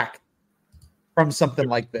coming back from something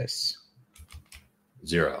like this.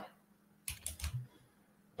 Zero.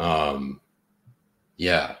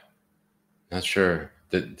 Yeah, not sure.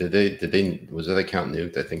 Did they was that account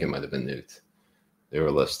nuked? I think it might have been nuked. They were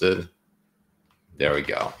listed. There we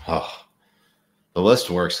go. Oh, the list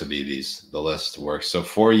works, Habibis. The list works. So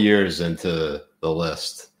 4 years into the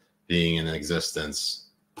list being in existence,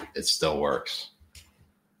 it still works.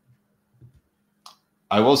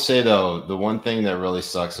 I will say though, the one thing that really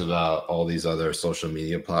sucks about all these other social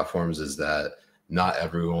media platforms is that not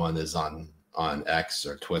everyone is on X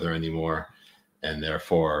or Twitter anymore, and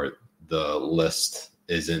therefore the list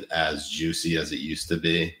isn't as juicy as it used to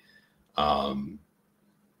be.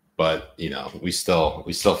 But you know, we still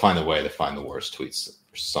find a way to find the worst tweets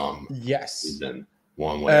for some reason,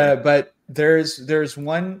 one way. But there's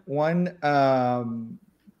one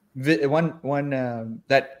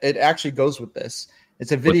that it actually goes with this.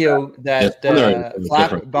 It's a video that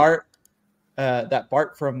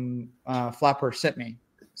Bart from Flapper sent me.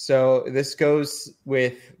 So this goes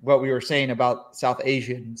with what we were saying about South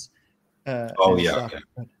Asians. Okay.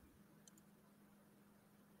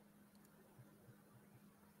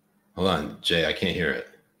 Hold on, Jay, I can't hear it.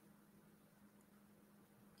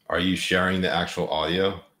 Are you sharing the actual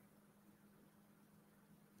audio?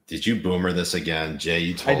 Did you boomer this again, Jay?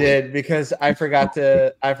 You told me. I did because I forgot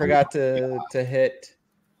to hit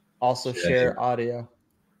also share audio.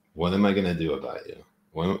 What am I gonna do about you?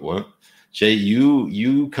 What? Jay,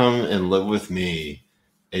 you come and live with me,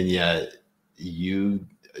 and yet you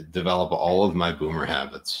develop all of my boomer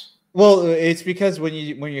habits. Well, it's because when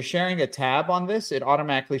you're sharing a tab on this, it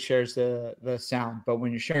automatically shares the sound, but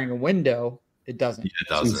when you're sharing a window, it doesn't. Yeah, it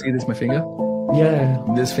doesn't. So you see this, my finger? Yeah,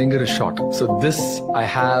 this finger is short. So this, I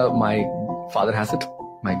have, my father has it,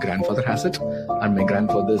 my grandfather has it, and my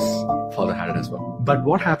grandfather's father had it as well. But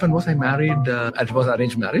what happened was I married, it was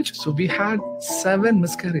arranged marriage. So we had 7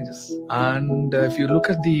 miscarriages. And if you look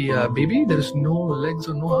at the baby, there is no legs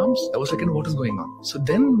or no arms. I was like, what is going on? So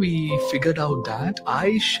then we figured out that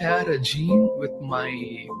I share a gene with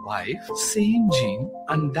my wife, same gene.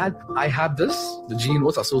 And that I have this, the gene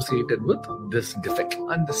was associated with this defect.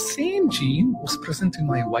 And the same gene was present in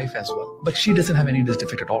my wife as well. But she doesn't have any of this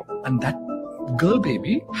defect at all. And that girl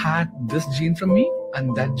baby had this gene from me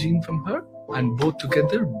and that gene from her, and both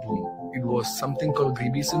together, boom. It was something called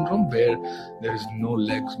Habibi syndrome, where there is no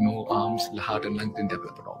legs, no arms, heart and lungs didn't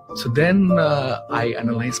develop at all. So then I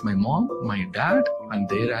analyzed my mom, my dad, and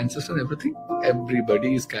their ancestors, everything.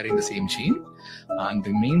 Everybody is carrying the same gene. And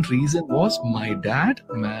the main reason was my dad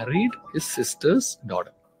married his sister's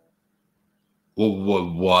daughter.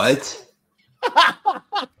 What?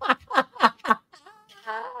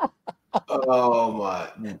 Oh my.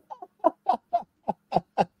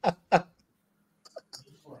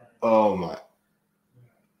 Oh my.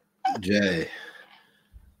 Jay,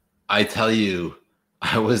 I tell you,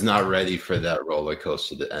 I was not ready for that roller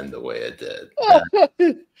coaster to end the way it did. That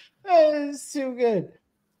is too good.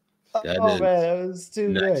 That was too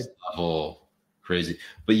next good. Level crazy.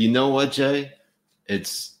 But you know what, Jay?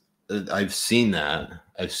 I've seen that.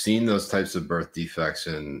 I've seen those types of birth defects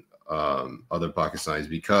in other Pakistanis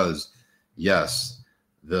because, yes,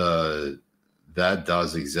 that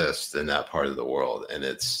does exist in that part of the world, and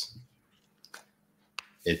it's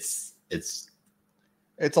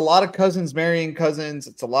It's a lot of cousins marrying cousins.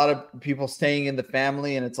 It's a lot of people staying in the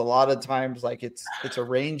family, and it's a lot of times like it's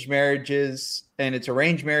arranged marriages, and it's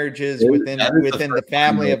arranged marriages within the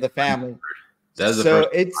family of the family. That's the so first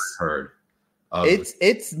it's I've heard.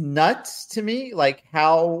 It's nuts to me, like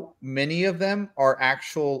how many of them are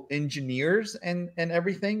actual engineers and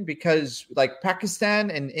everything, because like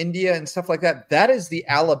Pakistan and India and stuff like that, that is the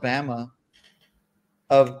Alabama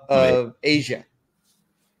of Asia.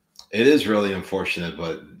 It is really unfortunate,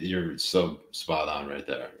 but you're so spot on right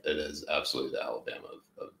there. It is absolutely the Alabama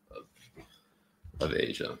of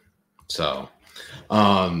Asia. So,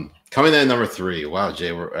 coming in at number 3. Wow,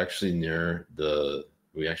 Jay, we're actually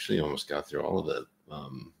we actually almost got through all of it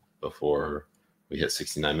before we hit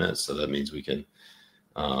 69 minutes. So that means we can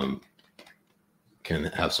have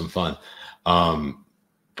some fun.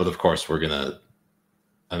 But of course, we're going to,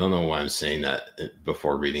 I don't know why I'm saying that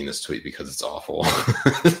before reading this tweet, because it's awful.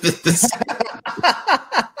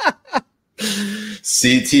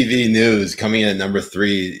 CTV News, coming in at number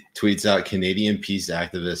 3, tweets out Canadian peace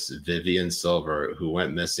activist Vivian Silver, who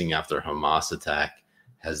went missing after Hamas attack,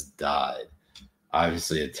 has died.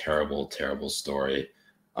 Obviously a terrible, terrible story.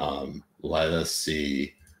 Let us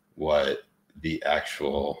see what the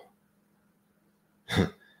actual...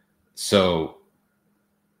 So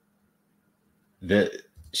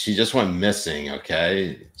she just went missing,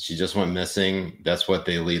 okay? She just went missing. That's what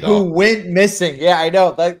they lead off. Who went missing? Yeah, I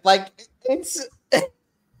know. Like it's...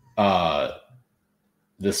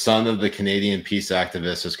 The son of the Canadian peace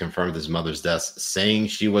activist has confirmed his mother's death, saying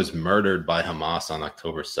she was murdered by Hamas on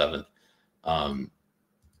October 7th.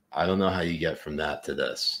 I don't know how you get from that to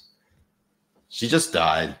this. She just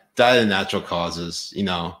died of natural causes,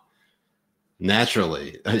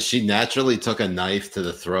 naturally. She naturally took a knife to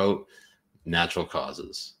the throat. Natural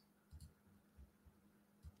causes.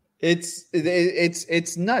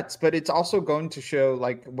 It's nuts, but it's also going to show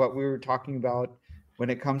like what we were talking about when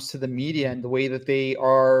it comes to the media and the way that they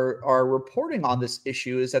are reporting on this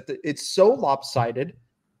issue is that it's so lopsided.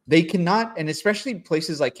 They cannot, and especially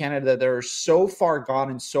places like Canada that are so far gone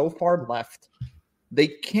and so far left, they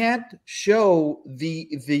can't show the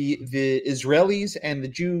Israelis and the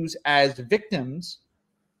Jews as victims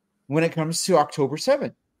when it comes to October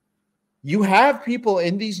 7th. You have people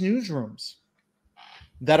in these newsrooms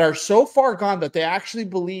that are so far gone that they actually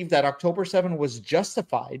believe that October 7th was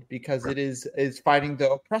justified because it is fighting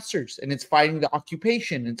the oppressors and it's fighting the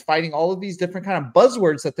occupation. It's fighting all of these different kind of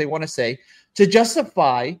buzzwords that they want to say to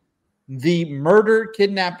justify the murder,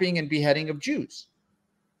 kidnapping, and beheading of Jews.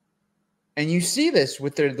 And you see this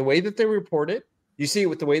with the way that they report it. You see it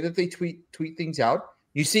with the way that they tweet things out.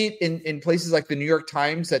 You see it in places like the New York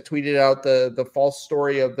Times that tweeted out the false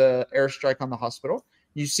story of the airstrike on the hospital.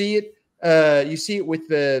 You see it with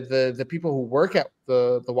the people who work at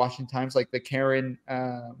the Washington Times, like the Karens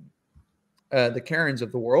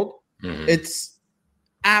of the world. Mm-hmm. It's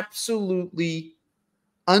absolutely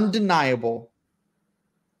undeniable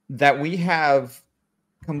that we have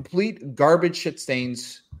complete garbage shit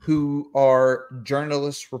stains who are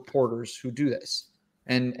journalists, reporters who do this.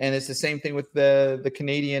 And it's the same thing with the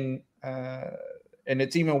Canadian, and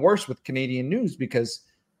it's even worse with Canadian news because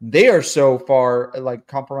they are so far like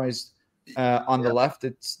compromised on the left.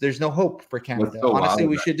 There's no hope for Canada. So honestly,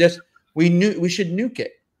 we should nuke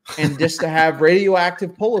it, and just to have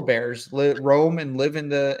radioactive polar bears roam and live in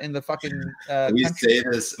the fucking. We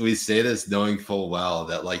say this knowing full well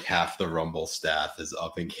that like half the Rumble staff is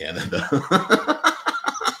up in Canada.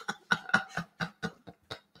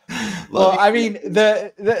 Well, I mean,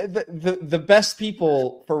 the best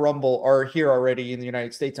people for Rumble are here already in the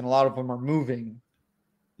United States, and a lot of them are moving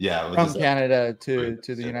from Canada to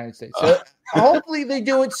the United States. So hopefully they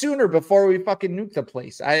do it sooner before we fucking nuke the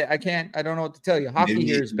place. I don't know what to tell you. Hockey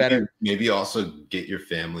here is better. Maybe also get your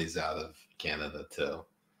families out of Canada too.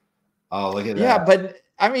 Oh, look at that. Yeah, but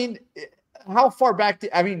I mean, how far back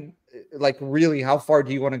like really, how far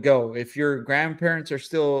do you want to go? If your grandparents are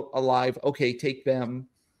still alive, okay, take them.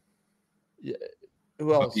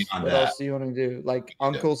 Who else? What else do you want to do? Like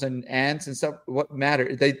uncles and aunts and stuff. What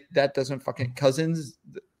matter? That doesn't fucking cousins.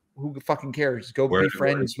 Who fucking cares? Go be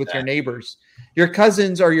friends with your neighbors. Your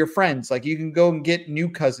cousins are your friends. Like you can go and get new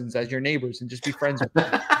cousins as your neighbors and just be friends with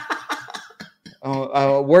them.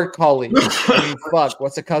 Work colleagues. I mean, fuck.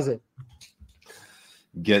 What's a cousin?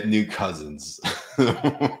 Get new cousins.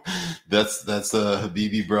 That's a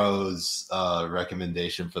Habibi Bros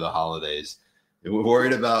recommendation for the holidays.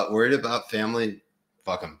 Worried about family?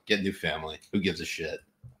 Fuck them. Get new family. Who gives a shit?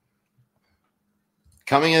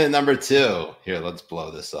 Coming in at number 2. Here, let's blow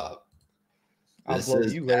this up. I'll blow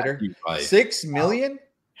you later. 6 million?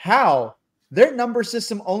 How? Their number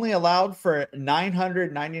system only allowed for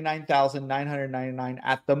 999,999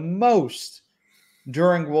 at the most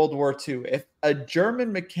during World War II. If a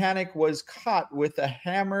German mechanic was caught with a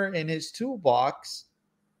hammer in his toolbox,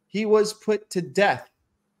 he was put to death.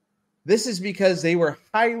 This is because they were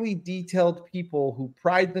highly detailed people who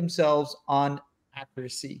pride themselves on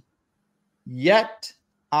accuracy. Yet,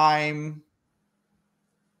 I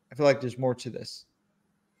feel like there's more to this.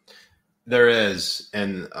 There is,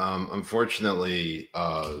 and unfortunately,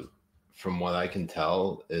 from what I can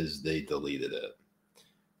tell, is they deleted it.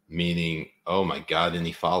 Meaning, oh my God, and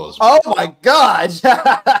he follows me. Oh my God!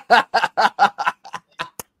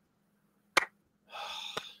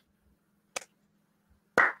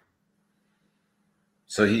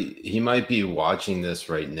 So he might be watching this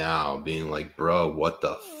right now, being like, "Bro, what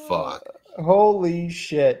the fuck?" Holy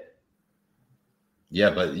shit! Yeah,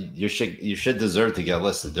 but you should deserve to get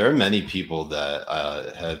listed. There are many people that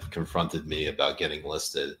have confronted me about getting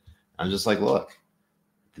listed. I'm just like, look,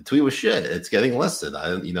 the tweet was shit. It's getting listed.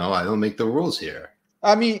 I don't make the rules here.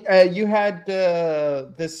 I mean, you had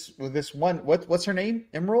this one. What's her name?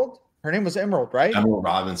 Emerald. Her name was Emerald, right? Emerald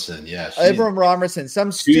Robinson. Yeah, Emerald Robinson.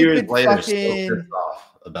 Some 2 years stupid later, fucking still pissed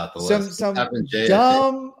off about the list. Some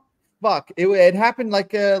dumb fuck. It happened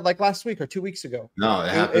like last week or 2 weeks ago. No, it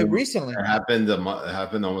happened recently. It happened it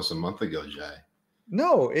happened almost a month ago, Jay.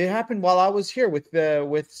 No, it happened while I was here with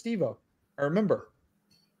Steve-O. I remember.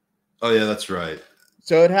 Oh yeah, that's right.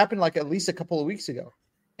 So it happened like at least a couple of weeks ago,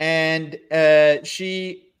 and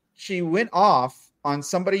she went off on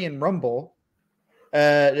somebody in Rumble.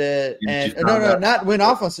 Not went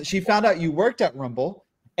off on. She found out you worked at Rumble.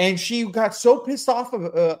 And she got so pissed off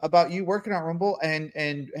about you working at Rumble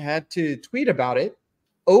and had to tweet about it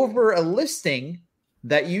over a listing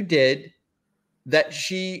that you did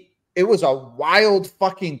it was a wild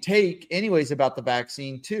fucking take anyways about the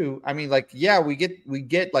vaccine too. I mean, like, yeah, we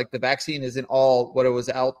get like the vaccine isn't all what it was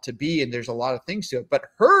out to be. And there's a lot of things to it, but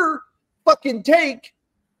her fucking take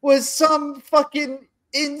was some fucking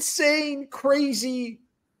insane, crazy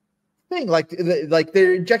thing. Like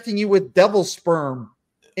they're injecting you with devil sperm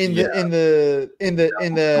in the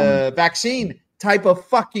vaccine type of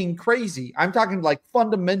fucking crazy. I'm talking like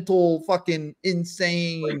fundamental fucking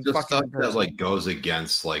insane, like just fucking stuff that like goes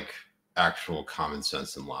against like actual common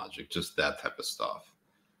sense and logic, just that type of stuff.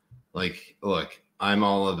 Like, look, I'm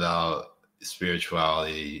all about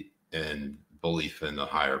spirituality and belief in a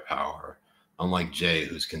higher power, unlike Jay,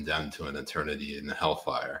 who's condemned to an eternity in the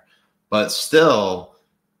hellfire. But still,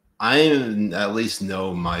 I at least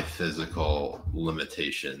know my physical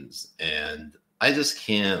limitations, and I just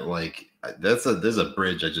can't there's a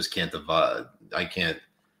bridge I just can't divide. I can't.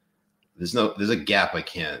 There's a gap I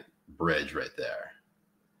can't bridge right there.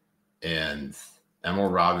 And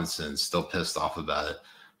Emerald Robinson's still pissed off about it.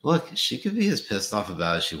 Look, she could be as pissed off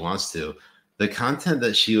about it as she wants to. The content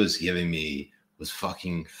that she was giving me was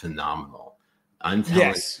fucking phenomenal. I'm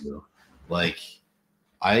telling you, like.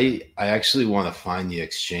 I actually want to find the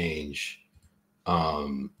exchange I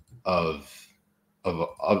want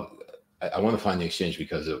to find the exchange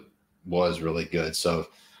because it was really good. So if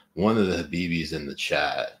one of the Habibis in the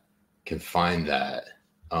chat can find that,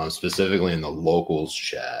 specifically in the locals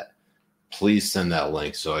chat, please send that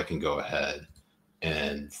link so I can go ahead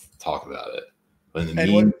and talk about it. But in the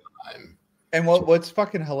meantime, what's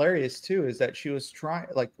fucking hilarious too is that she was trying,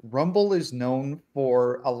 like, Rumble is known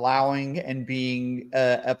for allowing and being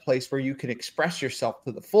a place where you can express yourself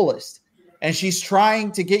to the fullest. And she's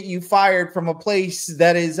trying to get you fired from a place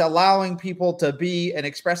that is allowing people to be and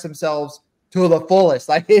express themselves to the fullest.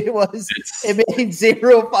 Like, it made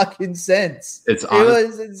zero fucking sense. It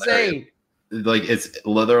was insane. Like, it's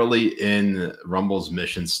literally in Rumble's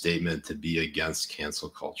mission statement to be against cancel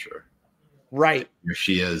culture. Right. Here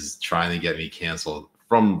she is trying to get me canceled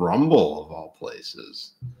from Rumble of all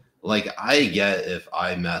places. Like, I get if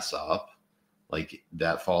I mess up, like,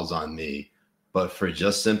 that falls on me. But for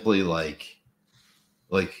just simply like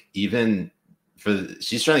even for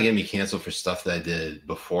she's trying to get me canceled for stuff that I did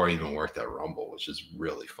before I even worked at Rumble, which is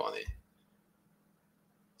really funny.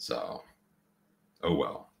 So, oh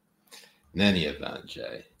well. In any event,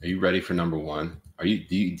 Jay, are you ready for number one? Are you?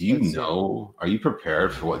 Do you know? Are you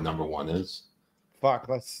prepared for what number one is? Fuck,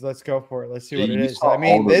 let's go for it. Let's see what it is. I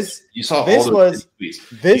mean, this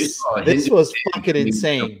was fucking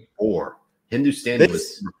insane. Hindustani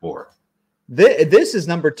was number 4. This is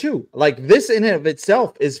number 2. Like, this in and of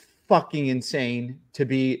itself is fucking insane to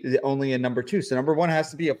be only a number 2. So number 1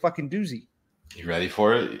 has to be a fucking doozy. You ready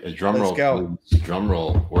for it? A drum roll. Let's go. Drum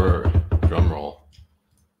roll.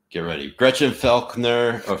 Get ready. Gretchen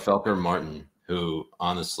Felker Martin, who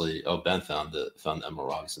honestly, Ben found the Emerald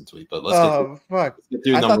Robinson tweet, but let's get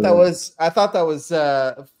through I thought that was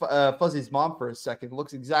Fuzzy's mom for a second. It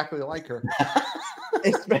looks exactly like her,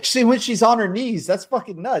 especially when she's on her knees. That's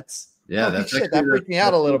fucking nuts. Yeah, that freaked me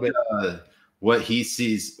out a little bit. What he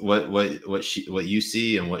sees, what you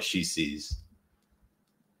see, and what she sees.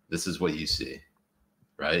 This is what you see,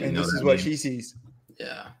 right? And this is what she sees.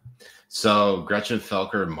 Yeah. So Gretchen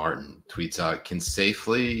Felker Martin tweets out, can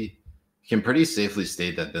pretty safely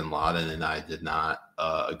state that bin Laden and I did not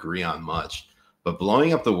agree on much, but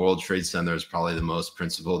blowing up the World Trade Center is probably the most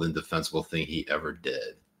principled and defensible thing he ever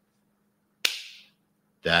did.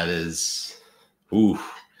 That is,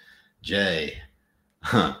 Jay.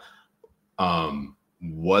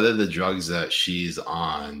 What are the drugs that she's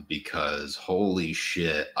on? Because holy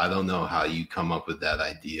shit, I don't know how you come up with that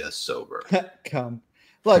idea sober.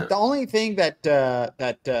 Look, the only thing that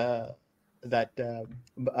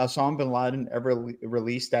Osama bin Laden ever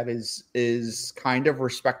released that is kind of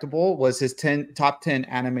respectable was his top 10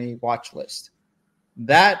 anime watch list.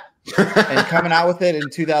 That and coming out with it in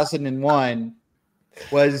 2001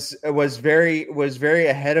 was very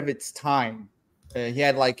ahead of its time. He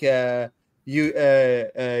had like Yu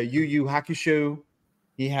Yu Hakusho.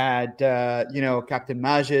 He had Captain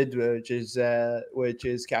Majid, which is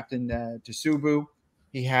Captain Tsubu.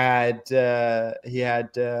 He had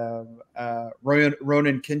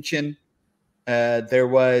Ronin Kenshin. There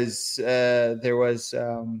was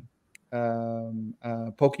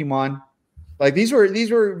Pokemon. Like these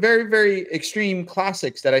were very, very extreme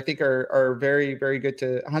classics that I think are very, very good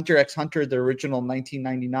to Hunter x Hunter, the original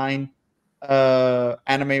 1999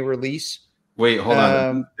 anime release. Wait, hold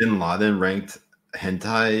on. Bin Laden ranked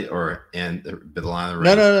hentai Bin Laden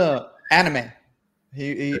ranked No. Anime.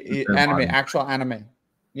 He anime, actual anime.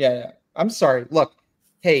 Yeah. I'm sorry. Look,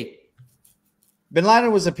 hey, Bin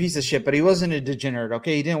Laden was a piece of shit, but he wasn't a degenerate,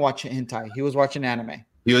 okay? He didn't watch hentai. He was watching anime.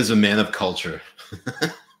 He was a man of culture.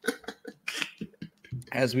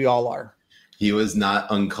 As we all are. He was not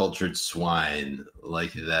uncultured swine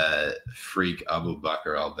like that freak Abu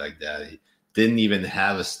Bakr al-Baghdadi. Didn't even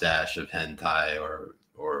have a stash of hentai or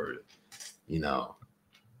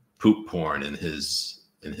poop porn in his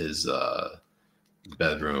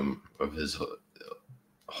bedroom of his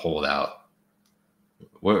holdout.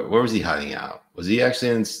 Where was he hiding out? Was he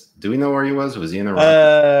actually in? Do we know where he was? Was he in a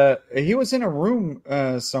room? He was in a room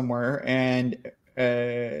somewhere, and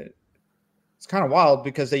it's kind of wild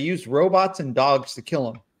because they used robots and dogs to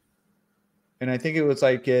kill him. And I think it was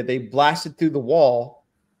like they blasted through the wall,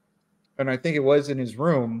 and I think it was in his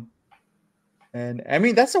room. And I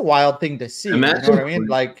mean, that's a wild thing to see. Imagine, you know what I mean?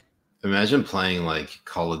 Like, imagine playing like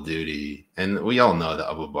Call of Duty, and we all know that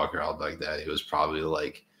Abu Bakr al-Baghdadi was probably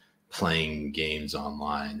like playing games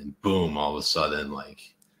online, and boom, all of a sudden,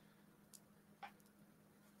 like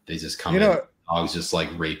they just come in, dogs just like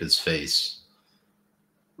rape his face,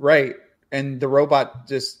 right? And the robot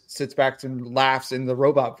just sits back and laughs in the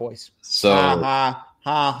robot voice. So ha ha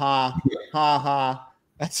ha ha ha ha.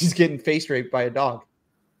 That's he's getting face raped by a dog.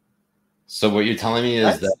 So what you're telling me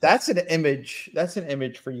is that's an image. That's an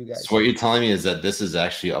image for you guys. So what you're telling me is that this is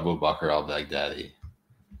actually Abu Bakr al-Baghdadi,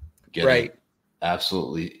 right?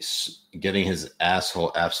 Absolutely getting his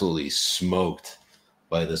asshole absolutely smoked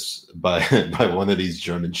by one of these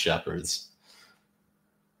German shepherds.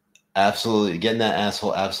 Absolutely getting that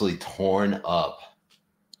asshole absolutely torn up.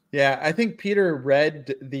 Yeah, I think Peter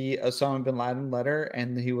read the Osama bin Laden letter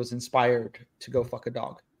and he was inspired to go fuck a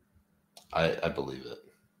dog. I believe it.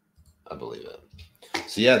 I believe it.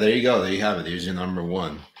 So yeah, there you go. There you have it. Here's your number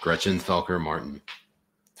one, Gretchen Felker Martin,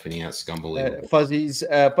 tweeting out Scumbelievable.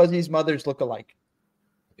 Fuzzy's mothers look alike.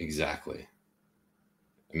 Exactly.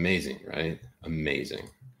 Amazing, right? Amazing.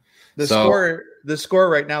 The score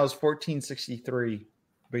right now is 14-63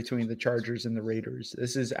 between the Chargers and the Raiders.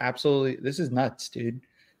 This is nuts, dude.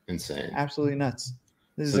 Insane. Absolutely nuts.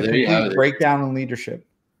 This is a complete breakdown in leadership.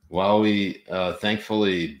 While we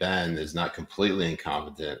thankfully Ben is not completely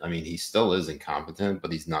incompetent. I mean, he still is incompetent,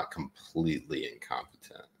 but he's not completely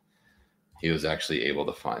incompetent. He was actually able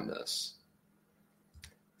to find this.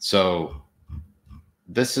 So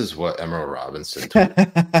this is what Emerald Robinson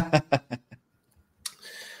tweeted.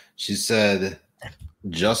 She said,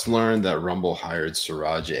 just learned that Rumble hired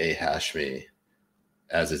Siraj Hashmi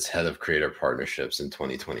as its head of creator partnerships in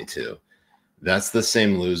 2022. That's the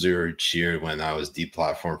same loser who cheered when I was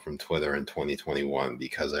deplatformed from Twitter in 2021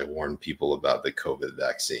 because I warned people about the COVID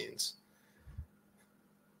vaccines.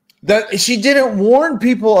 That she didn't warn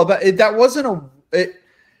people about it. That wasn't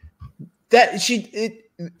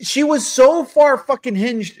she was so far fucking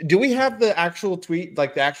hinged. Do we have the actual tweet,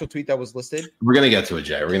 like the actual tweet that was listed? We're going to get to it,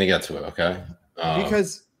 Jay. We're going to get to it, okay?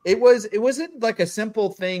 because it wasn't like a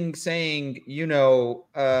simple thing saying, you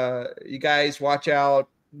you guys watch out.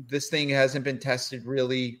 This thing hasn't been tested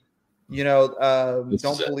really.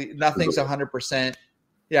 Don't believe nothing's 100%.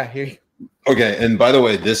 Yeah, here. Okay, and by the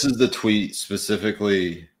way, this is the tweet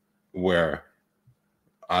specifically where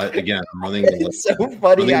I'm running the list. It's so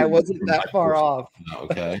funny. I wasn't that far off.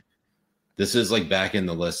 Okay. This is like back in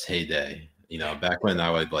the list heyday, back when I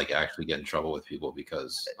would like actually get in trouble with people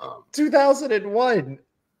because 2001.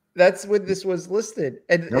 That's when this was listed.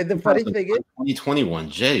 And the funny thing is 2021.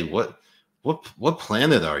 Jay, what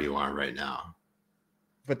planet are you on right now?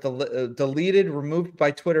 But the deleted, removed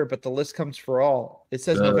by Twitter, but the list comes for all. It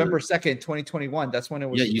says November 2nd, 2021. That's when it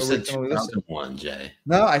was. Yeah, you said 2001, Jay.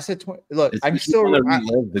 No, I said 20. Look, I'm still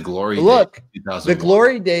relive the glory. Look, the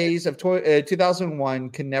glory days of 2001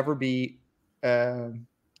 can never be replayed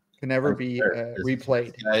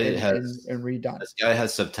and redone. This guy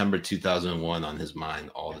has September 2001 on his mind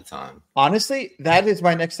all the time. Honestly, that is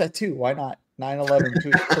my next tattoo. Why not? 9/11,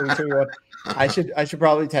 2021. I should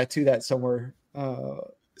probably tattoo that somewhere.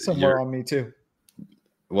 Somewhere on me too.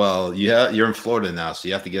 Well, you're in Florida now, so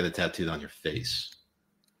you have to get it tattooed on your face.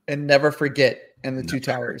 And never forget, and the two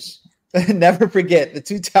towers. Never forget the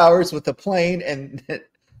two towers with the plane and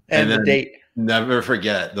the date. Never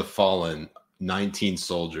forget the fallen 19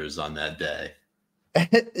 soldiers on that day.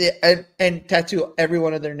 and tattoo every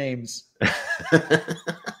one of their names.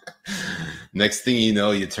 Next thing you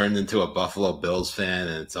know, you turned into a Buffalo Bills fan,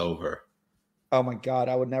 and it's over. Oh my God,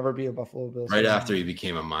 I would never be a Buffalo Bills fan. Right after he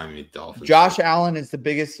became a Miami Dolphins. Josh Allen is the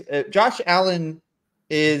biggest. Josh Allen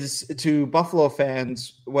is to Buffalo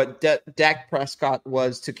fans what Dak Prescott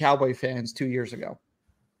was to Cowboy fans 2 years ago.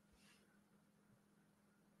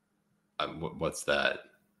 What's that?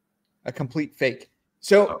 A complete fake.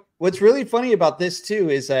 So what's really funny about this too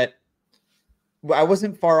is that I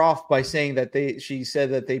wasn't far off by saying that she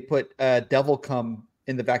said that they put devil cum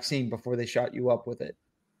in the vaccine before they shot you up with it.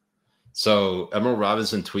 So Emerald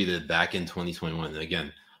Robinson tweeted back in 2021. And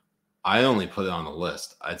again, I only put it on the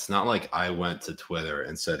list. It's not like I went to Twitter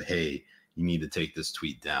and said, hey, you need to take this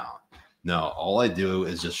tweet down. No, all I do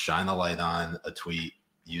is just shine a light on a tweet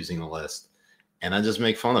using the list. And I just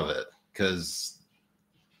make fun of it because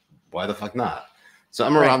why the fuck not? So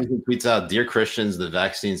Emerald Robinson tweets out, Dear Christians, the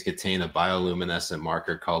vaccines contain a bioluminescent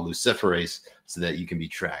marker called luciferase so that you can be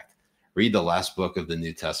tracked. Read the last book of the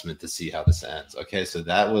New Testament to see how this ends. Okay, so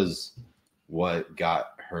that was what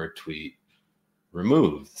got her tweet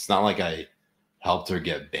removed. It's not like I helped her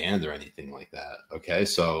get banned or anything like that. Okay,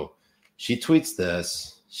 so she tweets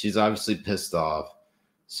this. She's obviously pissed off.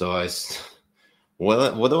 So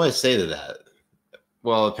what do I say to that?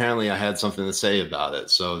 Well, apparently I had something to say about it.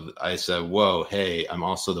 So I said, whoa, hey, I'm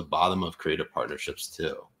also the bottom of creative partnerships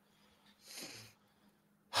too.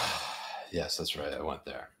 Yes, that's right. I went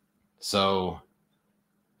there. So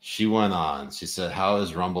she went on. She said, how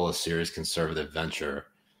is Rumble a serious conservative venture?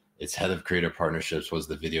 Its head of creative partnerships was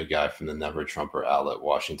the video guy from the Never Trumper outlet,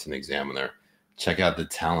 Washington Examiner. Check out the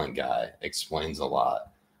talent guy. Explains a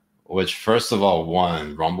lot. Which, first of all,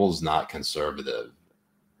 one, Rumble's not conservative.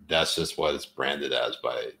 That's just what it's branded as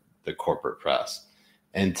by the corporate press.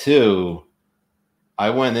 And two, I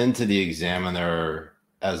went into the Examiner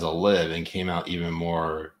as a lib and came out even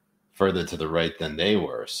more further to the right than they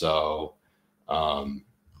were. So I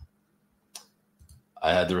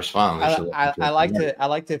had to respond. I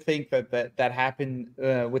like to think that happened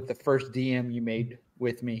with the first DM you made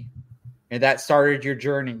with me. And that started your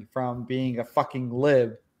journey from being a fucking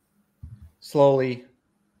lib slowly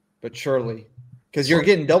but surely. Because you're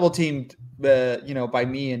getting double teamed by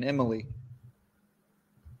me and Emily.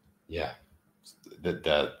 Yeah.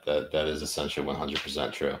 That is essentially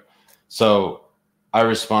 100% true. So I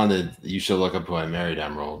responded, you should look up who I married,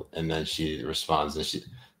 Emerald. And then she responds, and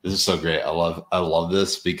this is so great. I love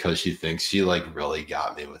this because she thinks she like really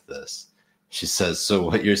got me with this. She says, so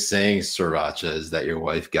what you're saying, Sriracha, is that your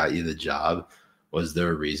wife got you the job? Was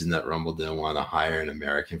there a reason that Rumble didn't want to hire an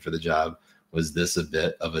American for the job? Was this a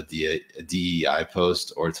bit of a DEI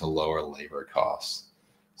post or to lower labor costs?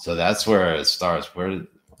 So that's where it starts. Where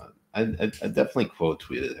I definitely quote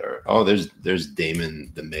tweeted her. Oh, there's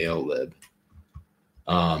Damon, the Mayo lib.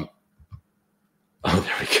 Oh,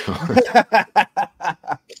 there we go.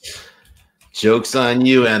 Joke's on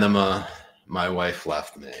you, Enema. My wife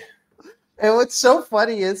left me. And what's so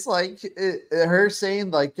funny is like her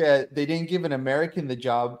saying like they didn't give an American the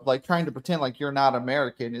job, like trying to pretend like you're not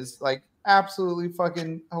American is like absolutely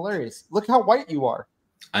fucking hilarious. Look how white you are.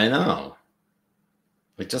 I know.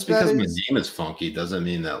 Like just because my name is funky doesn't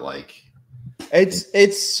mean that like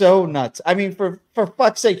It's so nuts. I mean, for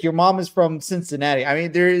fuck's sake, your mom is from Cincinnati. I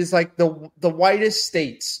mean, there is like the whitest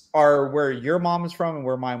states are where your mom is from and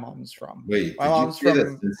where my mom is from. Wait, my did mom's you say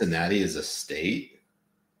from that Cincinnati is a state?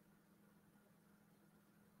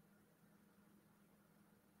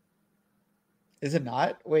 Is it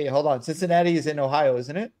not? Wait, hold on. Cincinnati is in Ohio,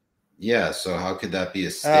 isn't it? Yeah, so how could that be a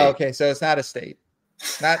state? Oh, okay, so it's not a state.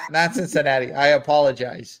 Not Cincinnati. I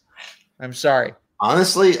apologize. I'm sorry.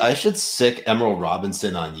 Honestly, I should sick Emerald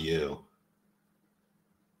Robinson on you.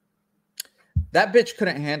 That bitch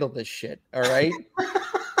couldn't handle this shit. All right.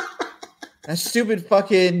 That stupid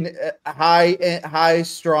fucking high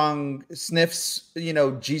strong sniffs.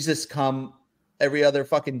 Jesus come every other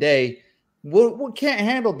fucking day. We can't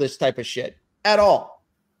handle this type of shit at all.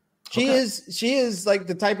 She is like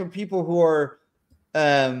the type of people who are,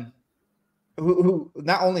 who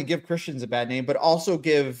not only give Christians a bad name, but also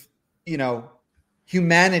give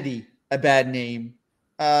humanity a bad name.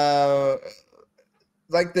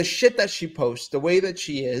 Like the shit that she posts, the way that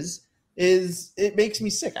she is it makes me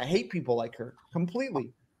sick. I hate people like her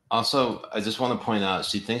completely. Also, I just want to point out,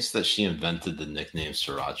 she thinks that she invented the nickname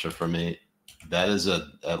Sriracha for me. That is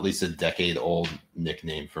at least a decade old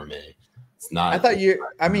nickname for me. It's not. I thought you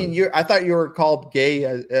were called gay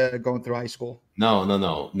going through high school.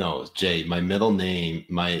 No, Jay. My middle name,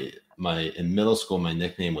 in middle school, my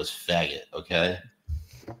nickname was Faggot. Okay.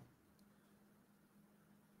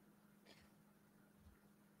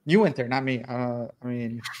 You went there, not me.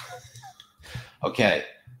 Okay,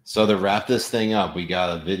 so to wrap this thing up, we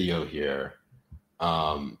got a video here.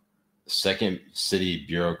 Second city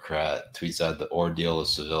bureaucrat tweets out the ordeal of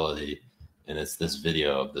civility, and it's this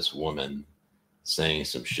video of this woman saying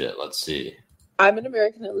some shit. Let's see. I'm an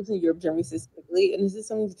American that lives in Europe, Germany specifically, and this is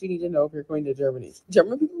something that you need to know if you're going to Germany.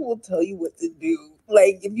 German people will tell you what to do.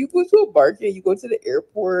 Like, if you go to a market, you go to the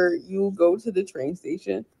airport, you go to the train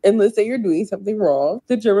station, and let's say you're doing something wrong,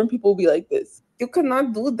 the German people will be like this. You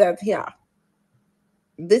cannot do that here.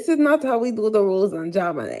 This is not how we do the rules in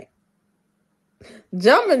Germany.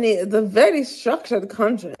 Germany is a very structured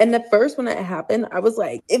country. And at first when that happened, I was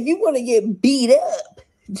like, if you want to get beat up,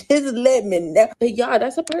 just let me know. But yeah,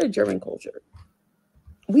 that's a part of German culture.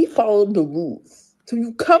 We follow the rules. So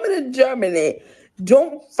you come into Germany,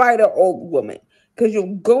 don't fight an old woman because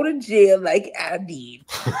you'll go to jail like I did.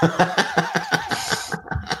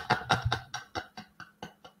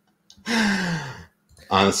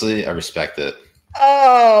 Honestly, I respect it.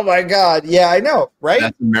 Oh my God. Yeah, I know. Right.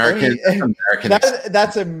 That's American.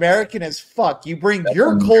 That's American as fuck. You bring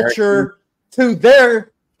your culture to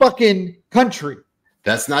their fucking country.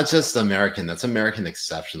 That's not just American. That's American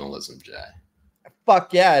exceptionalism, Jay.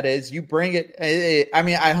 Fuck yeah, it is. You bring it. I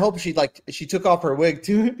mean, I hope she took off her wig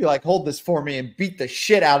too and be like, hold this for me and beat the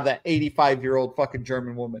shit out of that 85-year-old fucking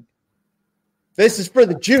German woman. This is for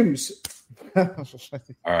the Jews. All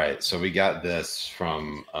right. So we got this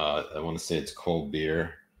from, I want to say it's Cold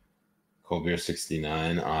Beer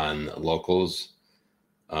 69 on Locals.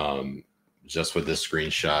 Just with this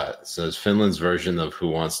screenshot. It says Finland's version of Who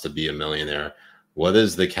Wants to Be a Millionaire. What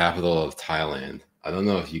is the capital of Thailand? I don't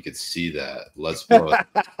know if you could see that. Let's go.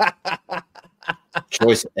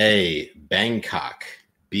 Choice A, Bangkok.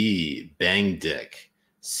 B, Bang Dick.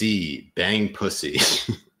 C, Bang Pussy.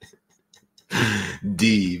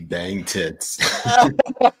 D, Bang Tits.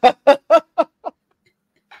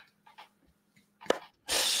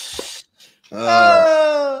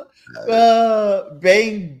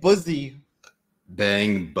 Bang Buzzy.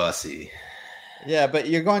 Bang Bussy. Yeah, but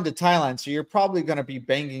you're going to Thailand, so you're probably going to be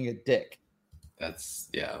banging a dick. That's,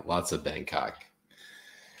 yeah, lots of Bangkok.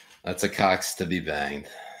 Lots of cocks to be banged.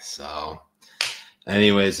 So,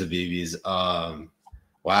 anyways, Habibis,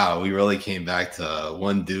 wow, we really came back to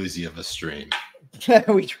one doozy of a stream.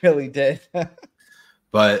 We really did.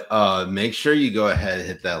 But make sure you go ahead,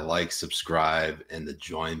 hit that like, subscribe, and the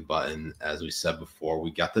join button. As we said before, we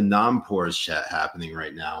got the non-pores chat happening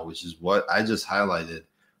right now, which is what I just highlighted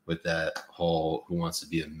with that whole Who Wants to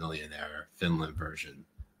Be a Millionaire Finland version,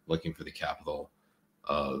 looking for the capital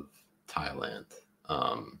of Thailand.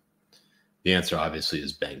 The answer obviously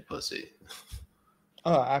is Bang Pussy.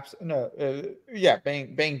 Oh, absolutely. No, yeah,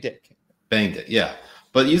 bang dick. Bang Dick, yeah.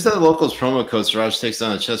 But use that Locals promo code Siraj Takes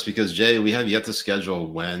Down the Chest, because Jay, we have yet to schedule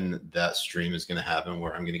when that stream is going to happen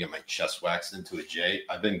where I'm going to get my chest waxed into a J.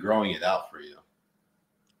 I've been growing it out for you.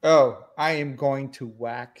 Oh, I am going to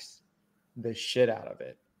wax the shit out of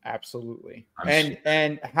it. Absolutely.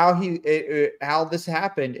 And how this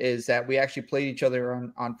happened is that we actually played each other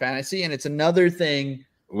on Fantasy, and it's another thing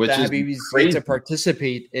which that is Habibi's crazy get to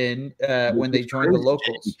participate in when they join the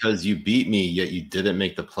Locals. Because you beat me, yet you didn't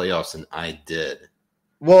make the playoffs, and I did.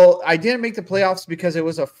 Well, I didn't make the playoffs because it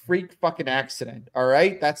was a freak fucking accident. All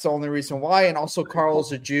right. That's the only reason why. And also,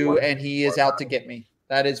 Carl's a Jew and he is out to get me.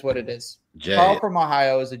 That is what it is. Jay, Carl from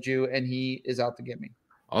Ohio is a Jew and he is out to get me.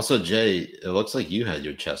 Also, Jay, it looks like you had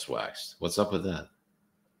your chest waxed. What's up with that?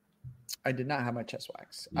 I did not have my chest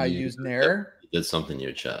waxed. I used Nair. You did something to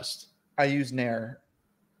your chest. I used Nair.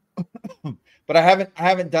 But I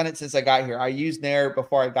haven't done it since I got here. I used Nair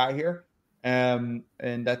before I got here. And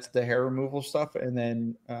that's the hair removal stuff. And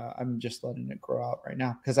then I'm just letting it grow out right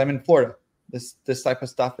now because I'm in Florida. This type of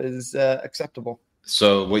stuff is acceptable.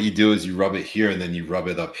 So what you do is you rub it here and then you rub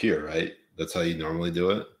it up here, right? That's how you normally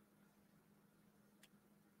do it?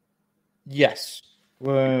 Yes.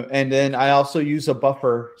 And then I also use a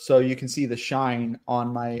buffer so you can see the shine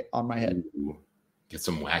on my head. Ooh, get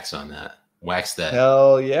some wax on that. Wax that.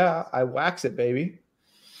 Hell yeah. I wax it, baby.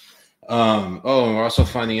 And we're also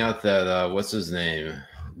finding out that what's his name?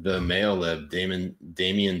 The Mayo Lib,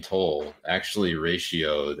 Damian Toll, actually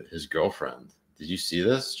ratioed his girlfriend. Did you see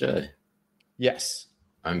this, Jay? Yes.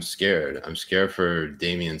 I'm scared. I'm scared for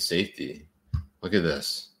Damian's safety. Look at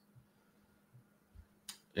this.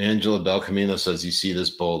 Angela Belcamino says, "You see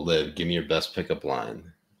this bold live. Give me your best pickup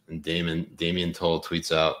line." And Damian Toll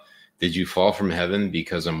tweets out, "Did you fall from heaven?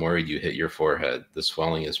 Because I'm worried you hit your forehead. The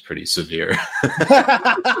swelling is pretty severe."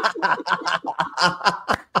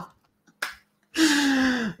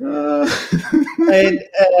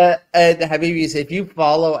 And Habibis, if you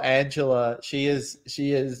follow Angela, she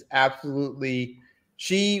is absolutely.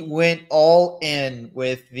 She went all in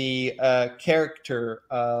with the character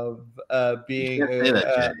of being.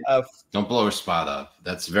 Don't blow her spot up.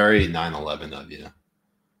 That's very 9/11 of you.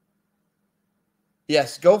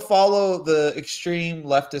 Yes, go follow the extreme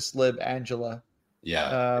leftist lib Angela.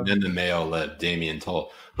 Yeah, and then the Mayo lib Damian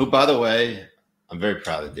Toll, who, by the way, I'm very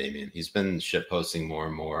proud of Damian. He's been shit posting more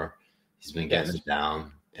and more. He's been getting it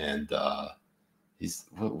down, and he's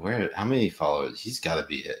how many followers? He's got to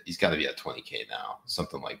be at 20K now,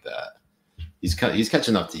 something like that. He's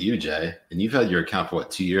catching up to you, Jay, and you've had your account for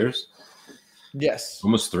what, 2 years? Yes,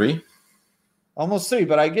 almost 3. Almost 3,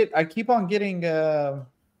 but I keep on getting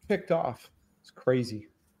picked off. It's crazy.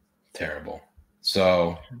 Terrible.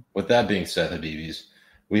 So with that being said, Habibis,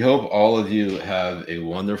 we hope all of you have a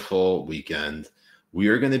wonderful weekend. We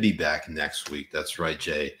are going to be back next week. That's right,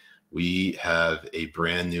 Jay. We have a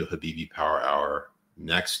brand new Habibi Power Hour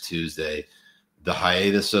next Tuesday. The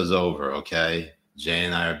hiatus is over, okay? Jay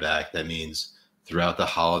and I are back. That means throughout the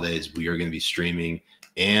holidays, we are going to be streaming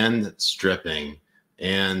and stripping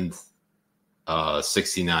and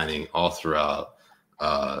 69ing all throughout.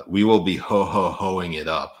 We will be hoing it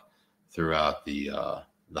up throughout the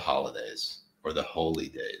holidays or the holy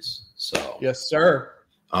days. So yes, sir.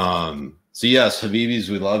 So yes, Habibis,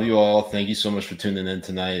 we love you all. Thank you so much for tuning in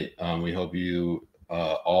tonight. We hope you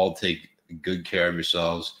all take good care of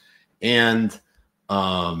yourselves and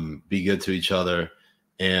be good to each other.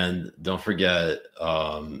 And don't forget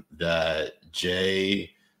that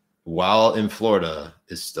Jay, while in Florida,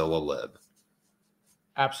 is still a lib.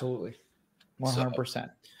 Absolutely. 100%. So,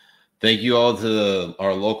 thank you all to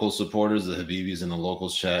our local supporters, the Habibis in the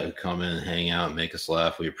locals chat who come in and hang out and make us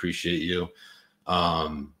laugh. We appreciate you.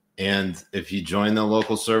 And if you join the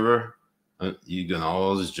local server, you can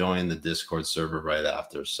always join the Discord server right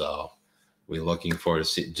after. So we're looking forward to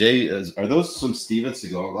see. Jay, are those some Steven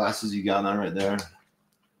Seagal glasses you got on right there?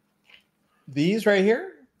 These right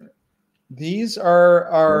here? These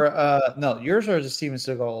are no, yours are the Steven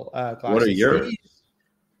Seagal glasses. What are yours?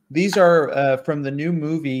 These are from the new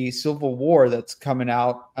movie Civil War that's coming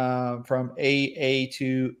out from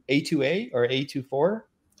A2A or A24.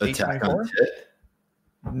 Attack on Tit?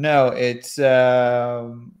 No, it's they're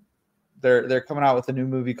coming out with a new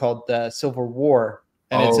movie called Civil War,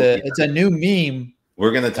 and it's a new meme.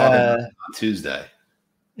 We're gonna talk about it on Tuesday.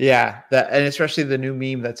 Yeah, and especially the new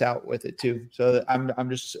meme that's out with it too. So I'm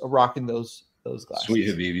just rocking those glasses. Sweet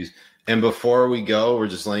Habibis. And before we go, we're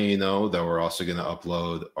just letting you know that we're also going to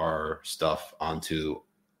upload our stuff onto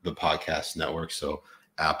the podcast network. So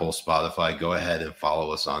Apple, Spotify, go ahead and follow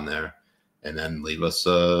us on there. And then leave us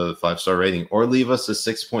a 5-star rating or leave us a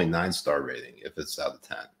 6.9 star rating if it's out of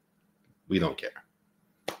 10. We don't care.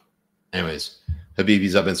 Anyways,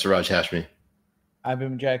 Habibis, I've been Siraj Hashmi. I've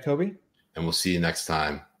been Jay Kobbe. And we'll see you next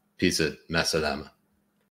time. Peace it. Mess it, Emma.